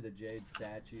kind of the jade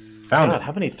statue. Found God, it.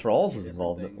 how many thralls is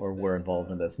involved or were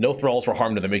involved in this? No thralls were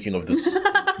harmed in the making of this.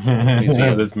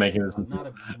 Museum is making this. I'm not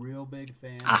a real big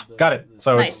fan. Got it.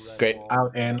 So Nice. it's Great.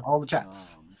 out in all the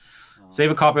chats. Save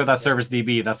a copy of that service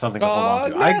DB. That's something to hold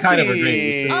on to. I Nessie! kind of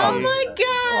agree. Oh my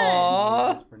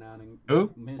god! Aww. Who?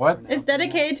 What? It's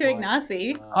dedicated to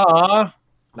Ignacy. Aw,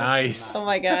 nice. Oh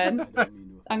my god.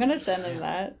 I'm gonna send him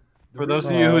that. For those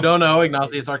of you who don't know,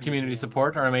 Ignacy is our community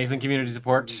support, our amazing community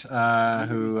support,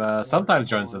 who sometimes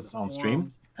joins us on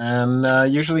stream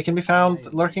and usually can be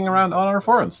found lurking around on our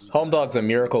forums. Home Dog's a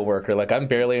miracle worker. Like, I'm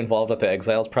barely involved with the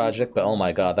Exiles project, but oh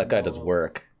my god, that guy does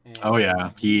work. Oh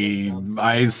yeah,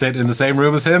 I sit in the same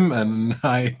room as him, and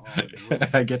I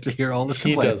get to hear all his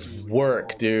He complaints. does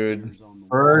work, dude.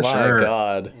 For My sure.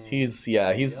 God, he's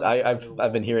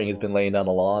I've been hearing he's been laying down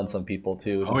the law on some people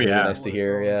too. Which is really nice to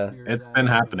hear. Yeah, it's been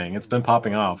happening. It's been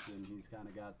popping off.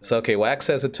 So okay, Wax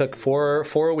says it took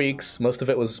four weeks. Most of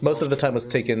the time was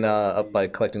taken up by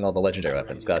collecting all the legendary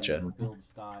weapons. Gotcha. Build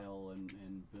style and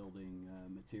building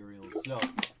materials. So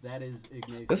that is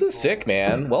Ignatius. This is sick,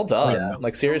 man. Well done.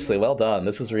 Like seriously, well done.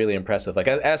 This is really impressive. Like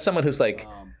as someone who's like.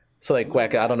 So like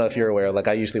Wack, I don't know if you're aware. Like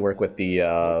I usually work with the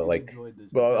a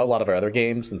lot of our other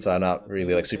games, and so I'm not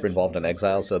really like super involved in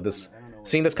Exile. So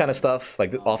seeing this kind of stuff,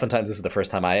 like oftentimes this is the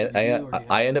first time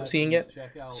I end up seeing it.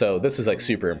 So this is like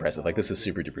super impressive. Like this is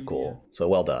super duper cool. So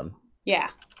well done. Yeah,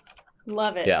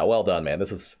 love it. Yeah, well done, man.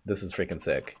 This is freaking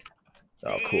sick.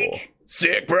 Oh, cool.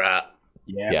 Sick, bruh.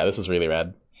 Yeah, this is really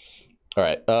rad. All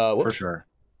right. Whoops. For sure.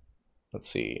 Let's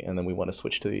see, and then we want to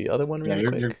switch to the other one. Yeah,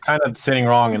 Really you're kind of sitting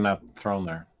wrong in that throne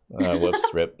there. Whoops,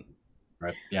 rip.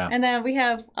 Right. Yeah. And then we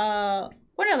have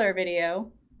one other video.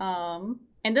 And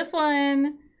this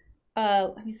one,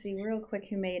 let me see real quick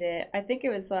who made it. I think it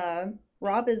was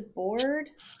Rob is Bored.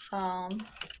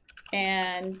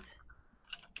 And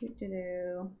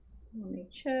let me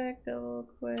check double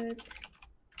quick.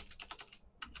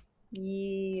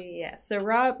 Yeah, so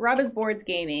Rob is Boards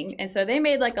Gaming, and so they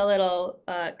made like a little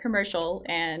commercial,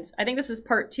 and I think this is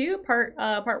part 2. Part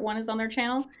 1 is on their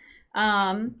channel.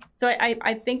 So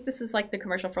I think this is like the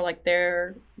commercial for like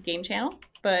their game channel,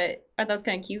 but I thought it was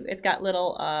kind of cute. It's got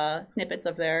little snippets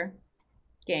of their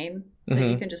game, so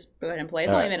you can just go ahead and play.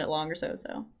 It's only a minute long or so.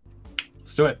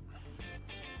 Let's do it.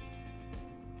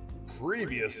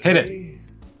 Previously, Hit it.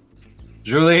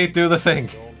 Julie, do the thing.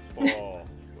 Don't fall,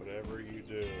 whatever you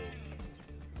do.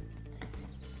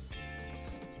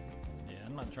 Yeah,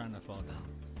 I'm not trying to fall down.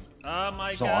 Oh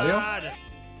my Is audio? god!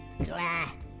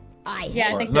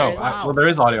 Yeah, I think No, there is. well, there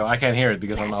is audio. I can't hear it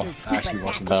because I'm not actually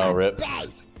watching the Oh, show. rip.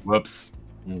 Whoops.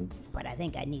 But I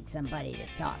think I need somebody to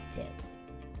talk to.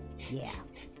 Yeah.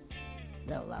 A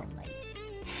little lonely.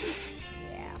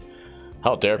 Yeah.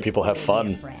 How dare people have Maybe a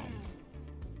fun? friend.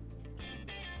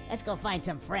 Let's go find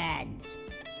some friends.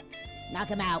 Knock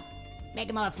him out. Make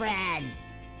him a friend.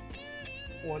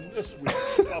 On this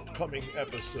week's upcoming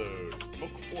episode,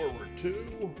 look forward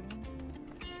to...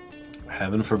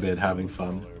 Heaven forbid having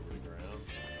fun.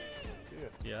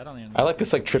 Yeah, I don't even. I like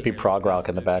this like trippy prog rock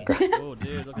in the background. Oh,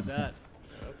 dude, look at that.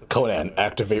 Conan,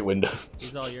 activate Windows.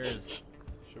 He's all yours.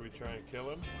 Should we try and kill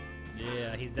him?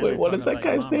 Yeah, he's Wait, what is that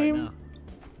guy's name?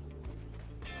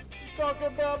 Talk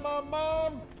about my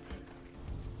mom!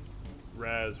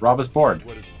 Raz, Rob is bored.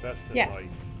 what is best in Yeah.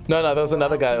 life? No, there was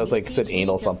another guy that was like said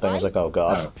anal something. I was like, oh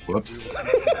god. Oh, whoops.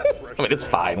 I mean, it's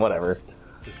fine, whatever.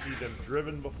 To see them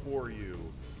driven before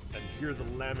you and hear the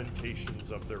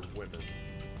lamentations of their women.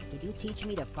 Did you teach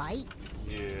me to fight?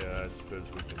 Yeah, I suppose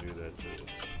we can do that too.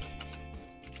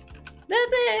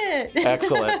 That's it.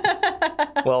 Excellent.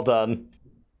 Well done.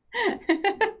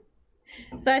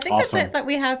 So I think Awesome. that's it that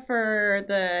we have for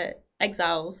the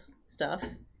Exiles stuff.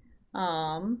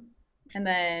 And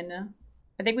then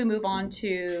I think we move on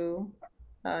to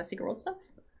Secret World stuff.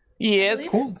 Yes,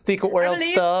 Cool. Secret World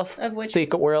believe, stuff. of which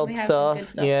Secret World we have some stuff. good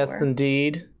stuff Yes, for.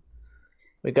 indeed.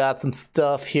 We got some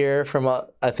stuff here from.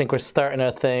 I think we're starting our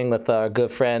thing with our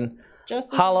good friend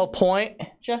Justice Hollow Point.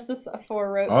 Justice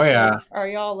for wrote. Oh, yeah. Says, are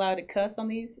y'all allowed to cuss on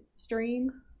these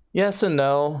stream? Yes and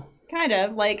no. Kind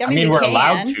of like I I mean, mean, we we're can.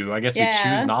 allowed to. I guess Yeah.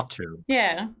 we choose not to.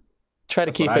 Yeah. Try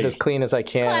to That's keep what it I as clean as I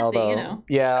can. Classy, although, you know.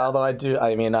 yeah, although I do.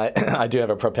 I mean, I do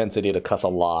have a propensity to cuss a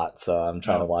lot, so I'm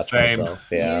trying to watch same. myself.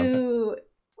 Yeah, You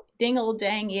dingle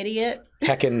dang idiot.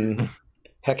 heckin'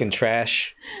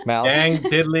 trash mouth. Dang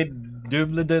diddly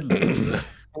doobly diddly.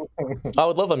 I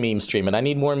would love a meme stream, and I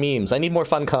need more memes. I need more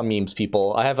Funcom memes,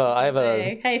 people. I have a.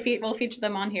 Hey, we'll feature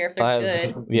them on here if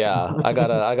they're good. Yeah, I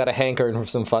got a hankering for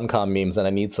some Funcom memes, and I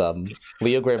need some.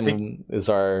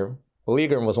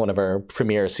 Leogrim was one of our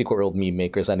premier Secret World meme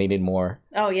makers. I needed more.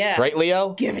 Oh yeah. Right,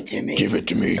 Leo? Give it to me. Give it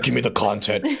to me. Give me the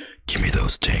content. Give me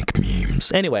those dank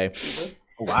memes. Anyway, Jesus.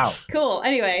 Wow. Cool.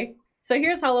 Anyway, so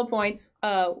here's Hollow Point's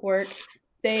work.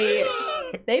 They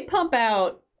pump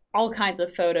out all kinds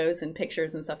of photos and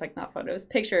pictures and stuff, like not photos,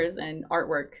 pictures and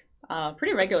artwork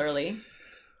pretty regularly.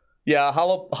 yeah,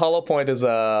 Hollow Point is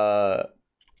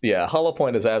Hollow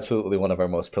Point is absolutely one of our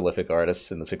most prolific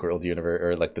artists in the Secret World universe,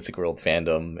 or like the Secret World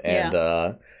fandom. And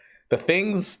the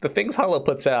things Hollow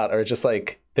puts out are just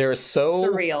like they're so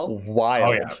Surreal.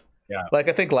 wild. Oh, yeah. Yeah. Like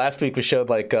I think last week we showed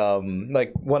like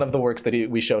one of the works that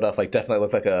we showed off like definitely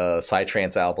looked like a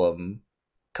Psytrance album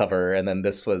cover, and then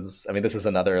this is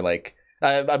another like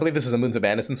I believe this is a Moons of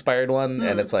Madness inspired one,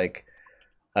 and it's like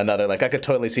another like I could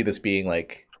totally see this being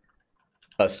like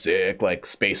a sick like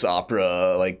space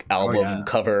opera like album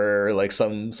cover, like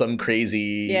some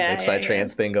crazy like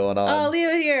psytrance thing going on. Oh,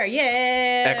 Leo here,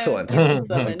 yeah. Excellent.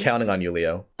 I'm counting on you,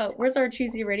 Leo. Oh, where's our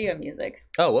cheesy radio music?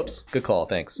 Oh, whoops. Good call.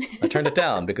 Thanks. I turned it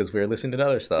down because we were listening to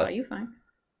other stuff. Oh, you fine.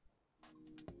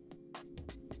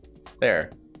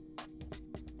 There.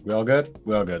 We all good?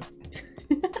 We all good.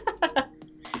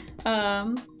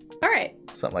 All right.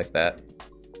 Something like that.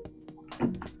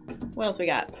 What else we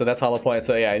got? So that's Hollow Point.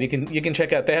 So yeah, you can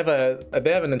check out. They have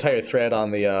an entire thread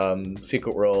on the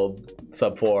Secret World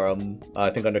sub forum. I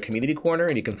think under Community Corner,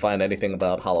 and you can find anything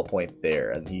about Hollow Point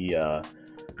there. And he'll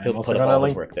put up all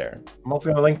his work there. I'm also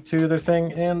going to link to their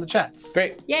thing in the chats.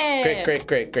 Great. Yeah. Great.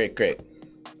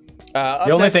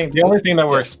 The only thing that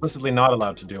we're explicitly not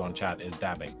allowed to do on chat is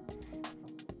dabbing.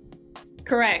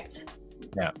 Correct.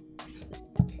 Yeah.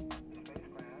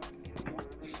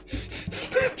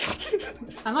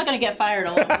 I'm not gonna get fired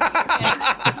alone.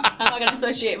 I'm not gonna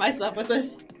associate myself with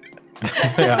this.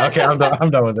 Yeah, okay, I'm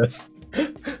done with this.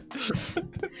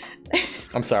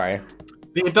 I'm sorry.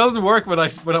 See, it doesn't work when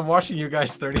I'm watching you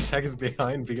guys 30 seconds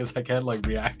behind because I can't like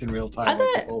react in real time.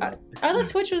 I thought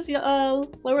Twitch was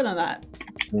lower than that.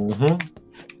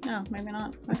 Mm-hmm. No, maybe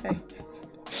not. Okay.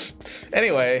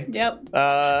 Anyway. Yep.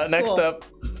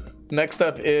 Next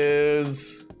up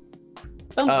is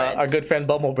our good friend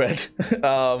Bumblebread.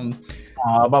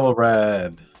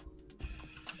 Bumblebread.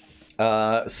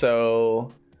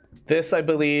 So this, I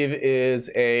believe, is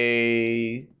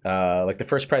a like the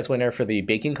first prize winner for the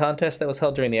baking contest that was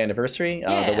held during the anniversary.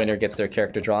 The winner gets their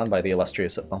character drawn by the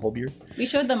illustrious Bumblebeard. We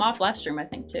showed them off last stream, I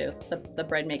think, too. The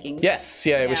bread making. Yes,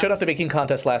 we showed off the baking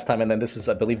contest last time, and then this is,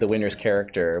 I believe, the winner's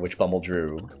character, which Bumble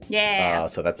drew. Yeah.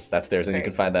 So that's theirs, and you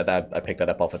can find that. I picked that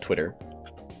up off of Twitter.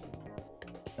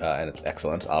 And it's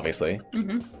excellent, obviously.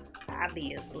 Mm-hmm.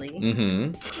 Obviously.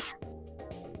 Mm-hmm.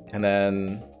 And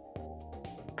then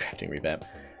crafting revamp.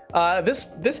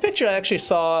 This picture I actually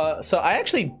saw. So I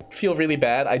actually feel really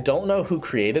bad. I don't know who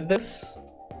created this,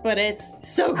 but it's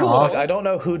so cool. I don't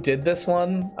know who did this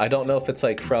one. I don't know if it's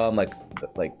like from like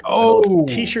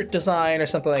t-shirt design or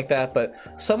something like that. But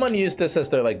someone used this as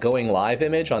their like going live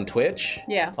image on Twitch.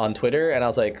 Yeah. On Twitter, and I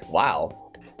was like,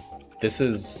 wow, this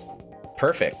is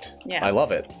perfect. Yeah. I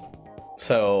love it.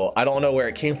 So I don't know where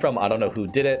it came from. I don't know who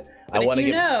did it. But I want to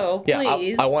give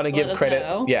please. I want to give credit.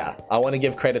 Know. Yeah, I want to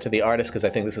give credit to the artist because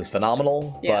I think this is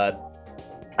phenomenal. Yeah. But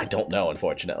I don't know,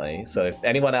 unfortunately. So if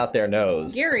anyone out there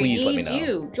knows, please let me know.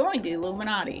 You join the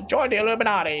Illuminati. Join the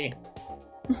Illuminati.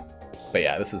 But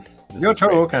yeah, this is. You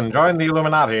too can join the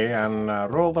Illuminati and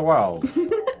rule the world.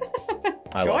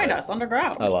 Join us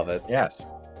underground. I love it. Yes.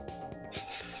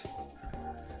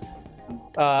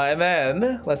 And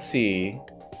then let's see.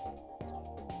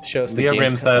 Shows the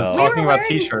Grim says talking about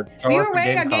t-shirts. We were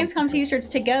wearing our Gamescom t-shirts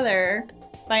together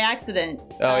by accident.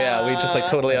 Oh yeah, we just like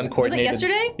totally uncoordinated. Was it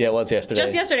yesterday? Yeah, it was yesterday.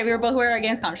 Just yesterday, we were both wearing our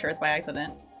Gamescom shirts by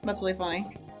accident. That's really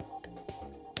funny.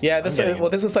 Yeah, this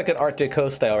is like an Art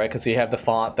Deco style, right? Because you have the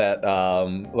font that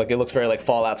like it looks very like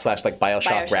Fallout / like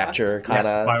Bioshock Rapture kind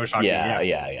of. Yes, Bioshock.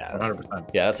 Yeah. 100%.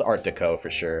 Yeah, that's Art Deco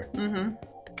for sure.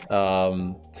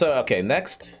 Mm-hmm. So okay,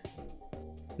 next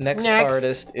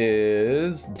artist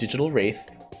is Digital Wraith.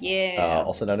 Yeah.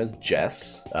 Also known as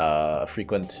Jess, a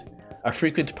frequent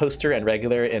poster and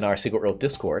regular in our Secret World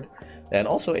Discord, and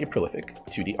also a prolific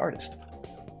 2D artist.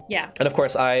 Yeah. And of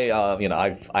course, I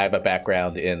have a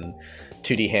background in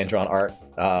 2D hand-drawn art,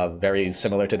 very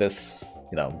similar to this,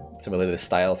 similar to this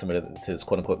style, similar to this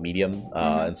quote-unquote medium,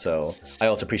 and so I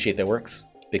also appreciate their works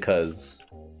because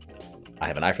I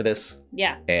have an eye for this.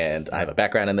 Yeah. And I have a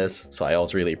background in this, so I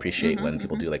always really appreciate when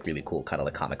people do like really cool kind of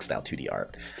like comic style 2D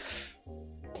art.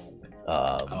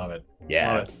 I love it.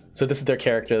 Yeah. Love it. So this is their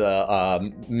character.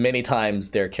 Many times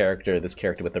this character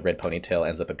with the red ponytail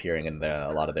ends up appearing in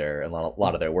a lot of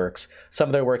their works. Some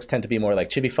of their works tend to be more like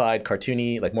chibified,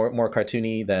 cartoony, like more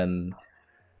cartoony than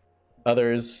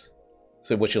others.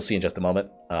 So which you'll see in just a moment.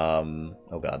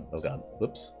 Oh god.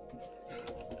 Whoops.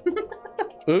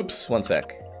 Oops. One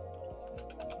sec.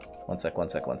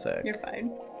 You're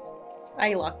fine.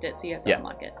 I locked it, so you have to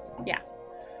unlock it. Yeah.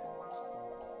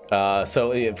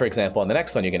 So, for example, on the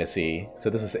next one you're going to see, so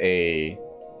this is a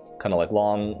kind of like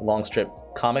long strip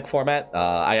comic format.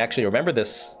 I actually remember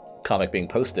this comic being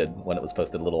posted when it was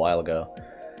posted a little while ago.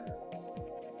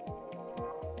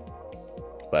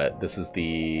 But this is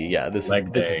this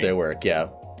is their work, yeah.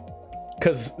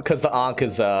 Because the Ankh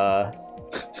is... You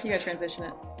gotta transition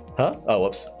it. Huh? Oh,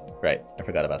 whoops. Right, I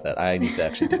forgot about that. I need to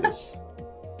actually do this.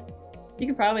 You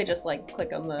could probably just like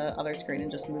click on the other screen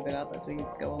and just move it up as we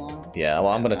go along. Yeah, well,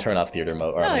 I'm gonna turn off theater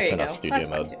mode, or I'm gonna turn off studio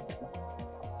mode.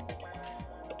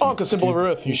 Oh, the symbol of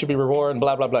Ruth. You should be rewarded.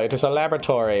 Blah blah blah. It is a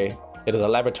laboratory. It is a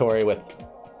laboratory with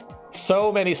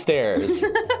so many stairs,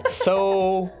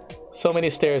 so many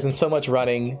stairs, and so much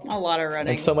running. A lot of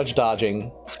running. And so much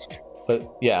dodging.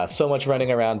 But yeah, so much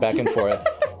running around back and forth.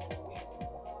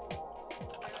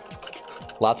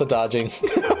 Lots of dodging.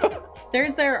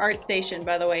 There's their art station,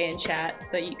 by the way, in chat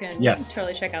that you can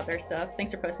totally check out their stuff.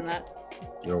 Thanks for posting that.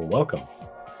 You're welcome.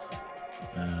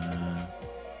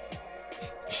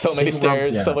 So many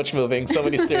stairs, so much moving, so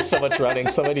many stairs, so much running,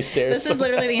 so many stairs. This is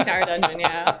literally the entire dungeon,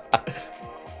 yeah.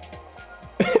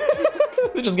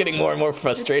 They're just getting more and more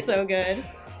frustrated. It's so good.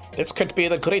 This could be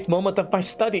the great moment of my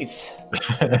studies.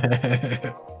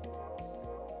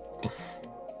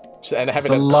 And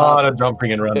having a lot of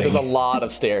jumping and running. It is a lot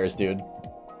of stairs, dude.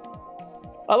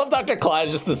 I love Dr. Clyde,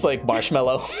 just this like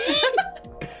marshmallow.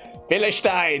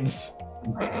 Philistines!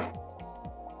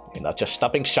 You're not just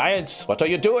stopping science. What are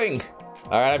you doing?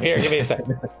 All right, I'm here. Give me a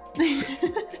second.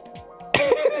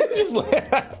 Just.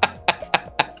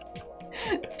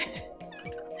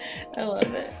 I love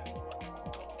it.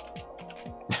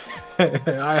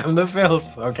 I am the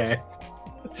filth. Okay.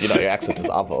 You know your accent is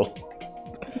awful.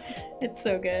 It's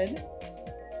so good.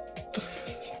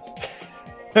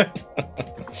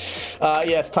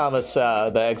 Yes, Thomas.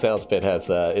 The Exiles bit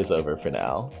is over for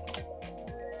now.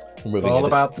 It's all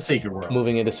about the secret world.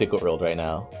 Moving into secret world right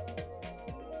now.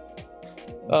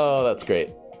 Oh, that's great.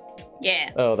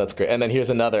 Yeah. Oh, that's great. And then here's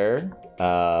another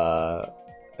comic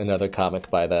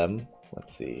by them.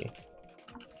 Let's see.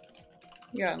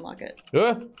 You gotta unlock it.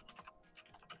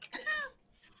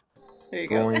 There you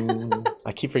go.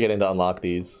 I keep forgetting to unlock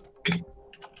these.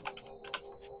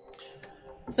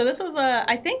 So this was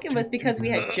I think it was because we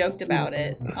had joked about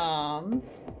it.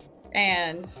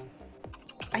 And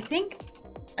I think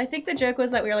the joke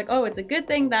was that we were like, oh, it's a good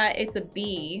thing that it's a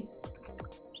bee.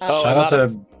 Shout out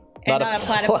to not a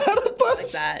platypus. Or something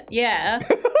like that. Yeah.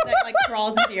 That like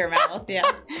crawls into your mouth.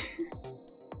 Yeah.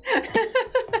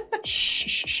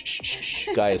 Shh.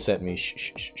 Guy sent me.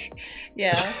 Shh.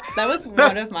 Yeah, that was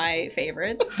one of my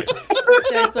favorites. So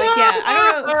it's like, yeah,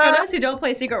 I don't know. For those who don't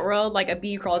play Secret World, like a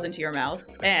bee crawls into your mouth,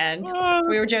 and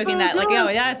we were joking that, like, oh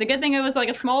yeah, it's a good thing it was like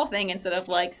a small thing instead of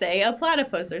like, say, a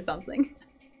platypus or something.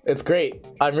 It's great.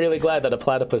 I'm really glad that a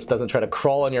platypus doesn't try to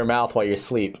crawl in your mouth while you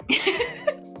sleep.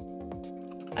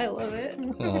 I love it.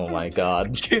 Oh my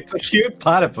god. It's a cute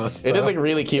platypus. Though. It is a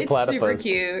really cute it's platypus.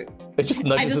 Super cute. It just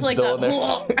nudges its like bill in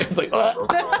there. It's like,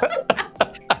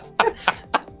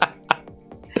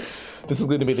 This is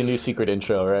going to be the new secret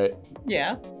intro, right?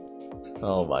 Yeah.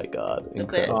 Oh my god. That's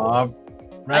incredible.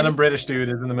 Random British dude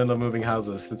is in the middle of moving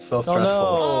houses. It's so stressful.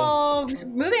 Oh, no.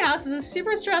 Moving houses is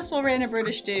super stressful, random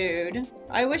British dude.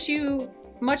 I wish you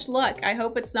much luck. I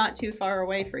hope it's not too far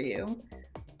away for you.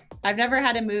 I've never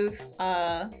had to move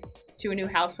to a new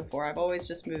house before. I've always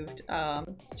just moved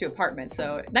to apartments.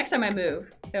 So next time I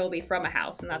move, it will be from a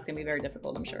house, and that's going to be very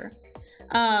difficult, I'm sure.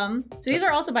 So these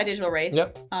are also by Digital Wraith.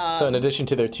 Yep. So in addition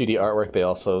to their 2D artwork, they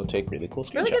also take really cool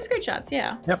screenshots. Really good screenshots,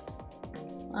 yeah. Yep.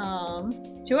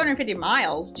 250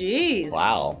 miles, jeez.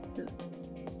 Wow.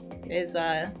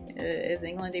 Is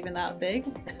England even that big?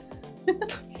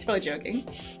 Totally joking.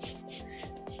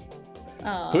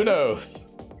 Who knows?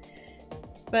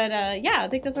 But yeah, I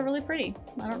think those are really pretty.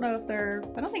 I don't know if they're...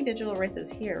 I don't think Digital Wraith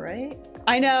is here, right?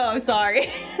 I know, I'm sorry.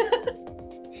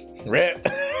 Rip.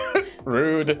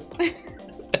 Rude.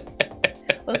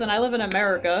 Listen, I live in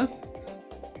America.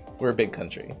 We're a big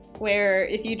country. Where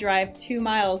if you drive 2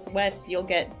 miles west, you'll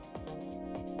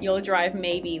drive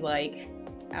maybe like,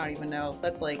 I don't even know.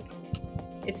 That's like,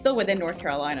 it's still within North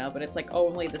Carolina, but it's like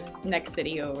only this next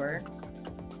city over.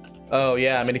 Oh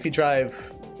yeah, I mean if you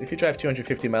drive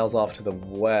 250 miles off to the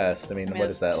west, I mean what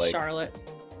is that like? Charlotte.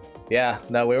 Yeah,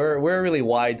 no, we're a really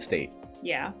wide state.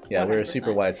 Yeah. Yeah, 100%. we're a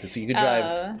super wide state. So you could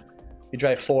drive. You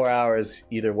drive 4 hours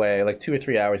either way, like 2 or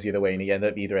 3 hours either way, and you end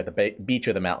up either at the beach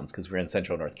or the mountains because we're in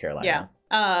central North Carolina.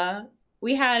 Yeah.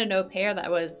 We had an au pair that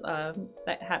was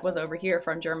was over here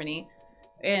from Germany,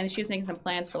 and she was making some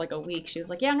plans for like a week. She was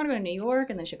like, "Yeah, I'm gonna go to New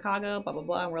York and then Chicago, blah blah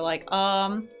blah." And we're like,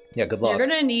 yeah, good luck. You're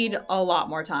gonna need a lot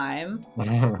more time."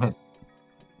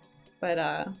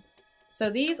 But so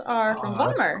these are from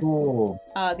Vomer. That's cool.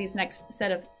 These next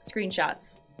set of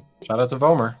screenshots. Shout out to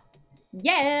Vomer.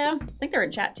 Yeah, I think they're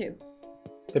in chat too.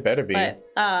 They better be. But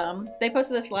they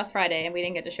posted this last Friday, and we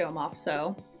didn't get to show them off.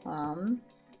 So,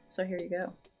 so here you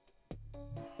go.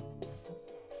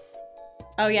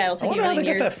 Oh yeah, it'll take you really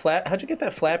years. How'd you get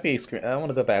that Flappy screen? I want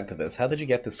to go back to this. How did you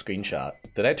get this screenshot?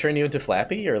 Did I turn you into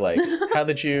Flappy, or like, how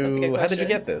did you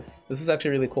get this? This is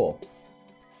actually really cool.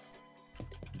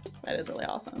 That is really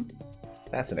awesome.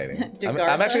 Fascinating.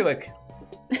 I'm actually like,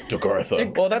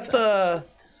 Dagartha. Well, that's the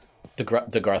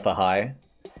Dagartha High.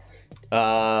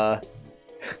 I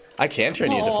can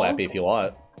turn you into Flappy if you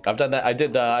want. I've done that.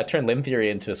 I turned Limb Fury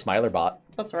into a Smiler bot.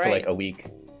 That's right. For like a week.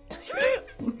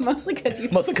 Mostly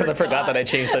because I forgot that I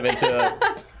changed them into a...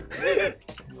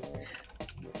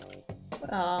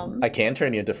 I can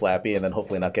turn you into Flappy and then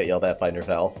hopefully not get yelled at by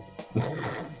Nerval.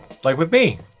 Like with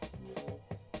me.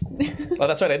 Oh,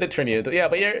 that's right. I did turn you into... Yeah,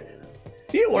 but you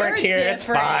work here. Different. It's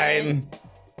fine.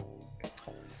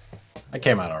 I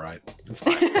came out all right. It's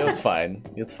fine. It was fine.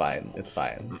 It's fine. It's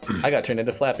fine. I got turned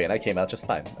into Flappy and I came out just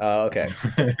fine. Okay.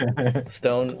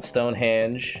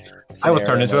 Stonehenge. I was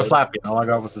turned into a mode. Flappy. All I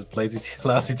got was this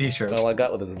lousy t-shirt. All I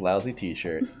got was this lousy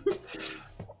t-shirt.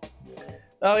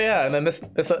 Oh yeah, and then this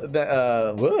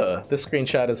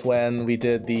screenshot is when we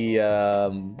did the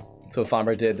so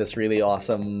Farmer did this really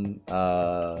awesome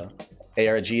ARG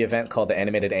event called the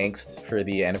Animated Angst for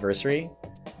the anniversary.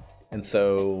 And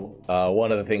so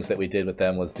one of the things that we did with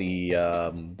them was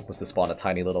to spawn a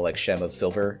tiny little like Shem of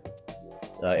Silver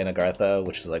in Agartha,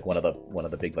 which is like one of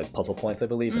the big like puzzle points, I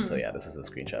believe. And so yeah, this is a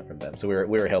screenshot from them. So we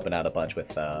were helping out a bunch with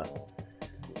that.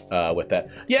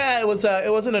 Yeah, it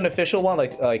wasn't an official one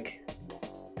like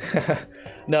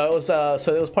no, it was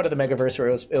so it was part of the Megaverse.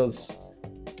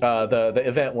 The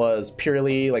event was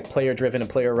purely like player driven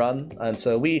and player run, and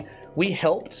so we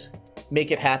helped make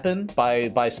it happen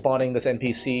by spawning this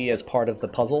NPC as part of the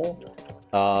puzzle,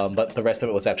 but the rest of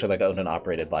it was actually like owned and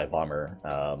operated by Bomber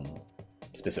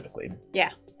specifically.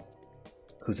 Yeah.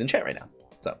 Who's in chat right now?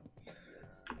 So,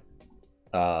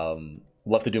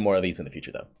 love to do more of these in the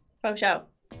future though. Oh, show.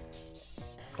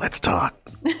 Let's talk.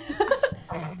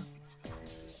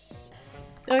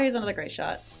 Oh, here's another great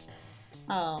shot.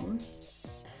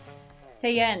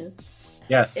 Hey Jens.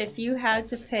 Yes. If you had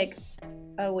to pick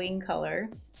a wing color,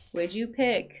 would you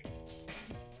pick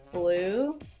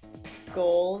blue,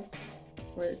 gold,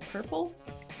 or purple?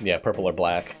 Yeah, purple or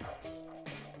black.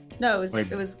 No, it was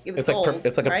It's gold. like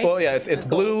it's like right? it's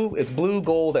blue. Gold. It's blue,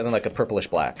 gold, and then like a purplish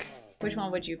black. Which one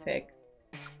would you pick?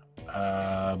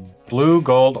 Blue,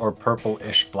 gold, or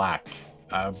purple-ish black.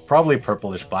 Probably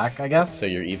purplish black, I guess. So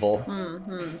you're evil. I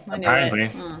knew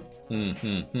Apparently.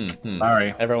 it.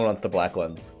 Sorry. Everyone wants the black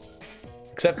ones,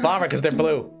 except Bomber because they're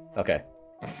blue. Okay.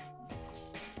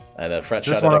 And a fresh Is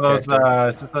this shot one of at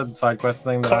those? Is this a side quest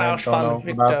thing that I Klaus don't know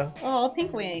van about? Victor. Oh,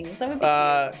 pink wings. That would be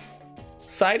cute.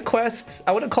 Side quest.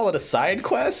 I wouldn't call it a side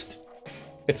quest.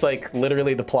 It's like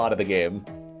literally the plot of the game.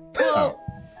 Well,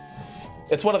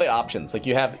 It's one of the options. Like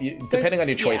depending on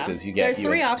your choices, you get. There's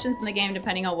three options in the game.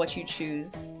 Depending on what you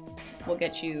choose, will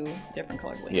get you different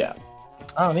colored wings. Yeah.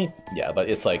 Oh, neat. Yeah, but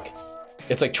it's like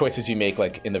choices you make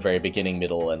like in the very beginning,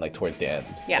 middle, and like towards the end.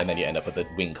 Yeah. And then you end up with a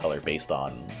wing color based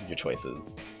on your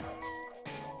choices.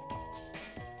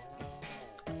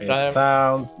 It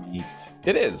sounds neat.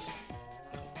 It is.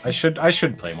 I should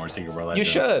play more Secret World You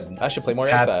Legends. should. I should play more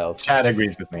Exiles. Chad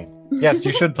agrees with me. Yes,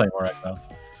 you should play more Exiles.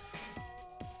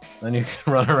 Then you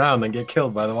can run around and get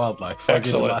killed by the wildlife. Like you did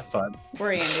Excellent. last time.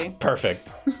 We're Andy.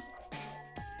 Perfect.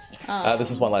 This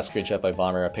is one last screenshot by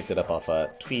Bomber. I picked it up off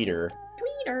Twitter.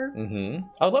 I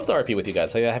would love to RP with you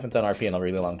guys. I haven't done RP in a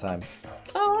really long time.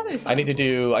 Oh, that'd be fun. I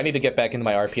need to get back into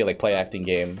my RP like play acting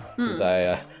game because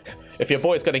if your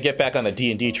boy's gonna get back on the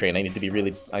D&D train, I need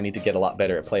to get a lot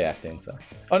better at play acting. So,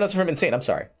 oh no, it's from Insane. I'm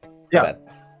sorry. Yeah. My bad.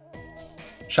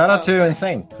 Shout out to sorry.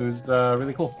 Insane, who's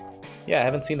really cool. Yeah, I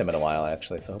haven't seen them in a while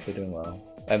actually, so I hope they're doing well.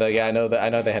 And yeah, I know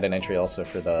they had an entry also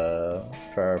for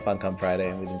Funcom Friday,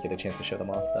 and we didn't get a chance to show them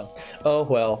off. So, oh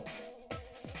well.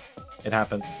 It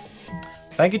happens.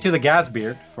 Thank you to the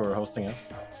Gazbeard for hosting us.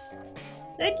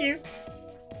 Thank you.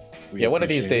 We Yeah, one of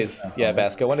these appreciate days, it. yeah,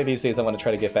 Basco. One of these days, I want to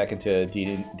try to get back into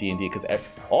D&D because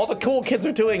all the cool kids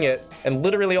are doing it, and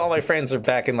literally all my friends are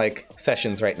back in like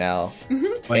sessions right now,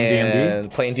 Playing D&D?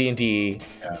 playing D&D.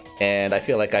 Yeah. And I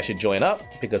feel like I should join up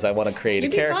because I want to create It'd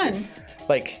a be character. fun.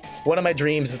 Like one of my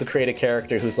dreams is to create a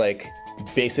character who's like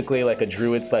basically like a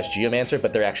druid / geomancer,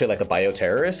 but they're actually like a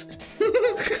bioterrorist.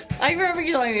 I remember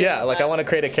you telling me. Yeah, about like that. I want to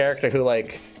create a character who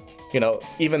like, you know,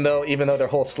 even though their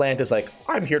whole slant is like,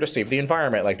 I'm here to save the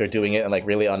environment, like they're doing it in like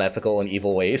really unethical and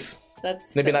evil ways.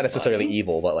 That's Maybe so not necessarily funny.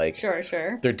 evil, but like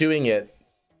Sure. they're doing it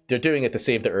to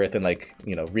save the earth and like,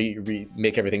 you know,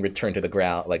 make everything return to the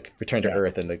ground, like return to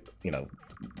earth and like, you know,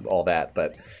 all that,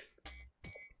 but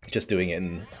just doing it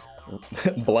in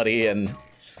bloody and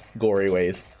gory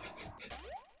ways.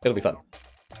 It'll be fun.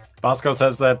 Bosco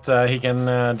says that he can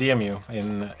DM you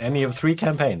in any of 3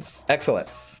 campaigns. Excellent.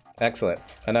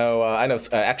 I know.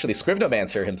 Actually,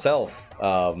 Scrivnomancer himself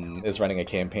is running a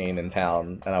campaign in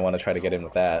town, and I want to try to get in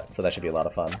with that. So that should be a lot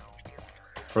of fun.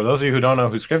 For those of you who don't know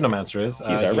who Scrivenomancer is,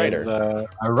 He's our writer. He's,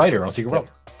 a writer on Secret World.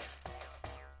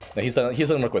 No, he's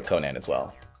done work with Conan as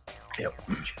well. Yep.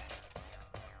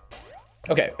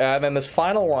 Okay, and then this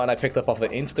final one I picked up off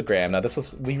of Instagram. Now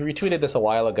we retweeted this a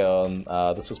while ago, and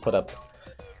this was put up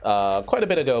quite a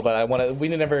bit ago, but we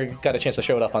never got a chance to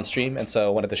show it off on stream, and so I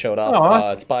wanted to show it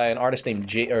off. It's by an artist named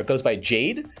Jade, or it goes by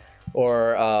Jade,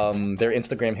 or their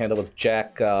Instagram handle was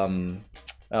Jack.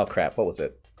 Oh crap, what was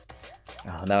it?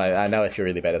 Oh, now I feel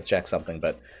really bad. It's Jack something,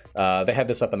 but they had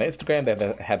this up on the Instagram.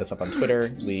 They had this up on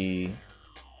Twitter. We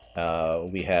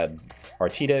had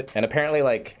RT'd it, and apparently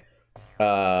like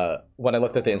when I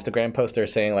looked at the Instagram post, they're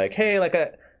saying like, hey, like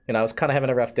I was kind of having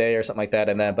a rough day or something like that,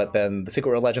 and then the Secret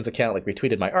World Legends account like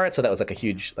retweeted my art, so that was like a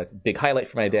huge like big highlight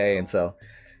for my day, and so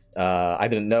I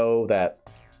didn't know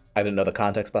the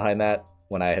context behind that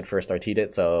when I had first RT'd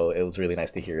it, so it was really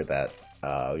nice to hear that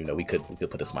we could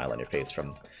put a smile on your face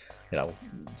from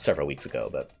several weeks ago.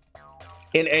 But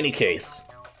in any case,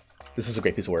 this is a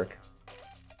great piece of work.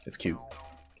 It's cute.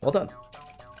 Well done.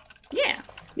 Yeah.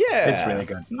 Yeah. It's really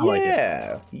good. I like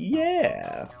it.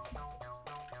 Yeah.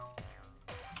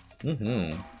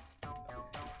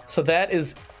 So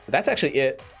that's actually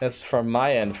it as from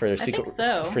my end for Secret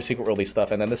Worldy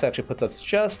stuff, and then this actually puts us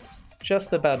just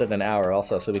about at an hour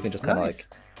also, so we can just kind of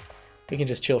we can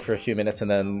just chill for a few minutes, and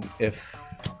then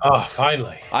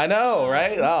finally. I know,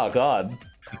 right? Oh god.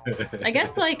 I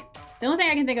guess like the only thing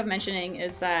I can think of mentioning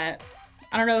is that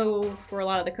I don't know for a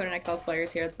lot of the Conan Exiles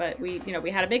players here, but we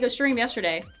had a big stream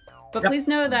yesterday. But please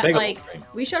know that like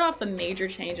we showed off the major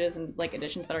changes and like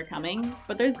additions that are coming,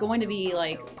 but there's going to be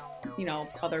like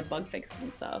other bug fixes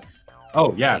and stuff.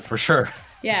 Oh yeah, for sure.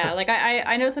 Yeah, like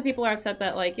I know some people are upset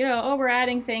that like we're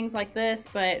adding things like this,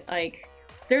 but like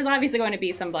there's obviously going to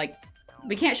be some like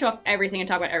we can't show off everything and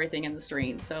talk about everything in the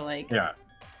stream. So like the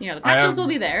patches will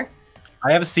be there.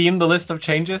 I have seen the list of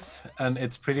changes, and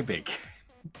it's pretty big.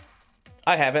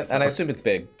 I haven't, and I assume it's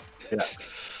big. Yeah.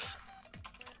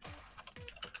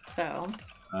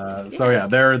 So yeah,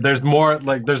 there's more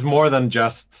than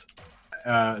just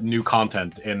new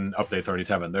content in update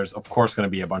 37. There's of course going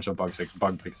to be a bunch of bug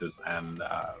fixes and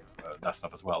that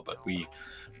stuff as well. But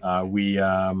God,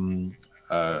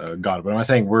 what am I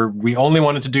saying? We only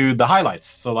wanted to do the highlights,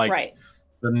 so like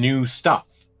the new stuff,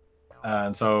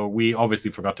 and so we obviously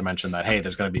forgot to mention that hey,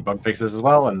 there's going to be bug fixes as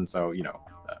well, and so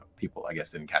people I guess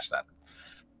didn't catch that.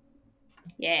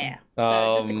 Yeah.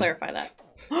 So just to clarify that.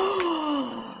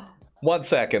 1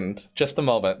 second, just a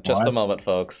moment,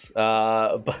 folks.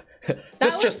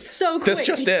 This just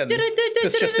in.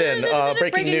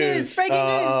 Breaking news.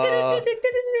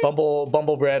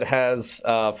 Bumblebread has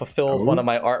fulfilled one of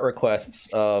my art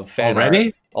requests of fan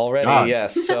art. Already,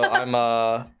 yes. So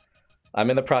I'm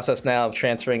in the process now of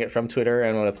transferring it from Twitter,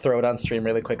 and I'm gonna throw it on stream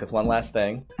really quick as one last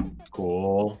thing.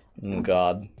 Cool.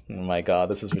 Oh my god,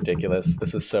 this is ridiculous.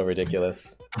 This is so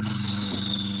ridiculous.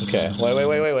 Okay, wait.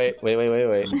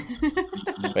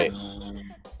 Wait.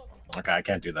 Okay, I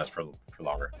can't do this for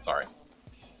longer. Sorry.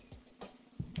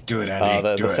 Do it,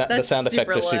 Andy. The sound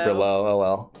effects are super low. Oh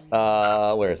well.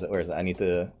 Where is it? I need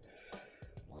to.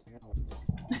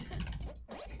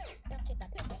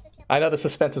 I know the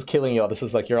suspense is killing you all. This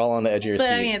is like you're all on the edge of your seat.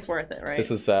 But I mean, it's worth it, right?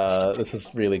 This is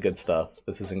really good stuff.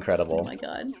 This is incredible. Oh my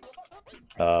god.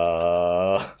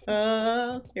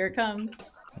 Here it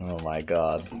comes. Oh my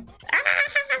god.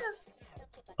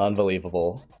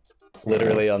 Unbelievable.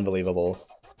 Literally unbelievable.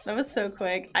 That was so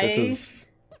quick. This is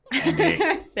Andy.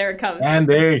 There it comes.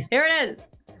 Andy. Here it is.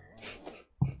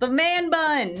 The man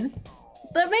bun.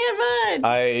 The man bun.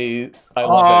 I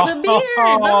love it. The beard.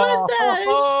 The mustache.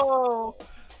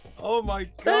 Oh my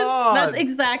god. That's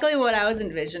exactly what I was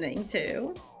envisioning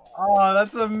too. Oh,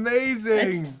 that's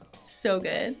amazing. That's so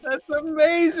good. That's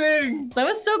amazing. That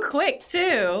was so quick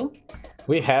too.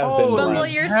 We have been Bumble,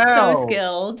 blessed. you're so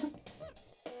skilled.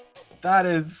 That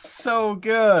is so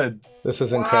good. This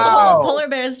is incredible. Polar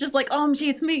Bear is just like, gee,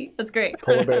 it's me. That's great.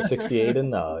 Polar Bear 68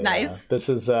 and no. Nice. This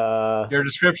is Your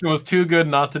description was too good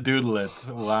not to doodle it.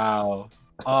 Wow.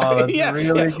 Oh, that's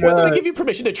really good. When did I give you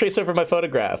permission to trace over my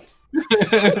photograph?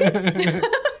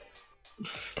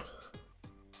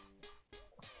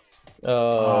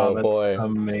 Oh boy.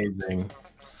 Amazing.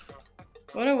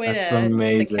 What a way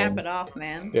to cap it off,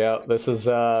 man. Yeah, this is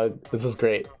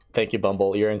great. Thank you,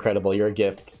 Bumble. You're incredible. You're a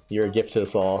gift. You're a gift to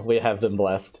us all. We have been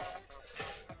blessed.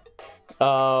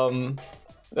 To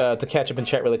catch up in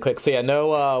chat really quick. So yeah,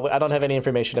 no, I don't have any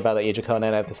information about the Age of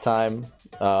Conan at this time.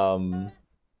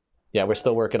 Yeah, we're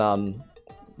still working on,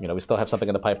 we still have something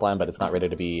in the pipeline, but it's not ready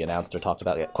to be announced or talked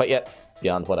about quite yet,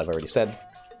 beyond what I've already said.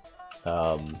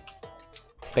 Thank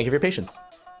you for your patience.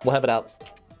 We'll have it out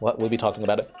What? We'll be talking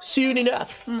about it soon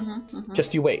enough.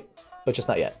 Just you wait, but just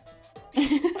not yet.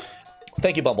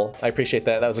 Thank you, Bumble. I appreciate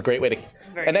that. That was a great way to...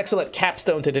 An excellent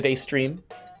capstone to today's stream.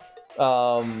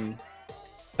 I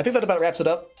think that about wraps it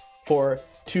up for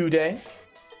today.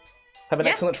 Have an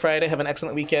excellent Friday. Have an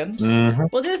excellent weekend.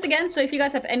 We'll do this again, so if you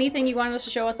guys have anything you want us to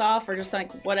show us off, or just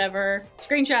like whatever,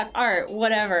 screenshots, art,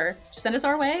 whatever, just send us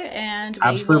our way, and we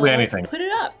absolutely will anything. Put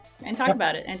it up and talk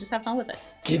about it, and just have fun with it.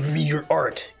 Give me your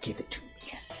art. Give it to me.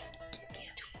 Give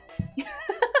it to me.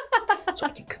 So I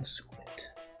can consume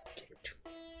it. Give it to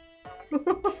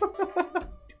me.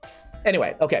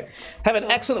 Anyway, okay. Have an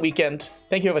excellent weekend.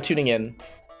 Thank you for tuning in.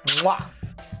 Mwah.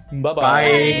 Bye-bye. Bye.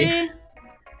 Bye.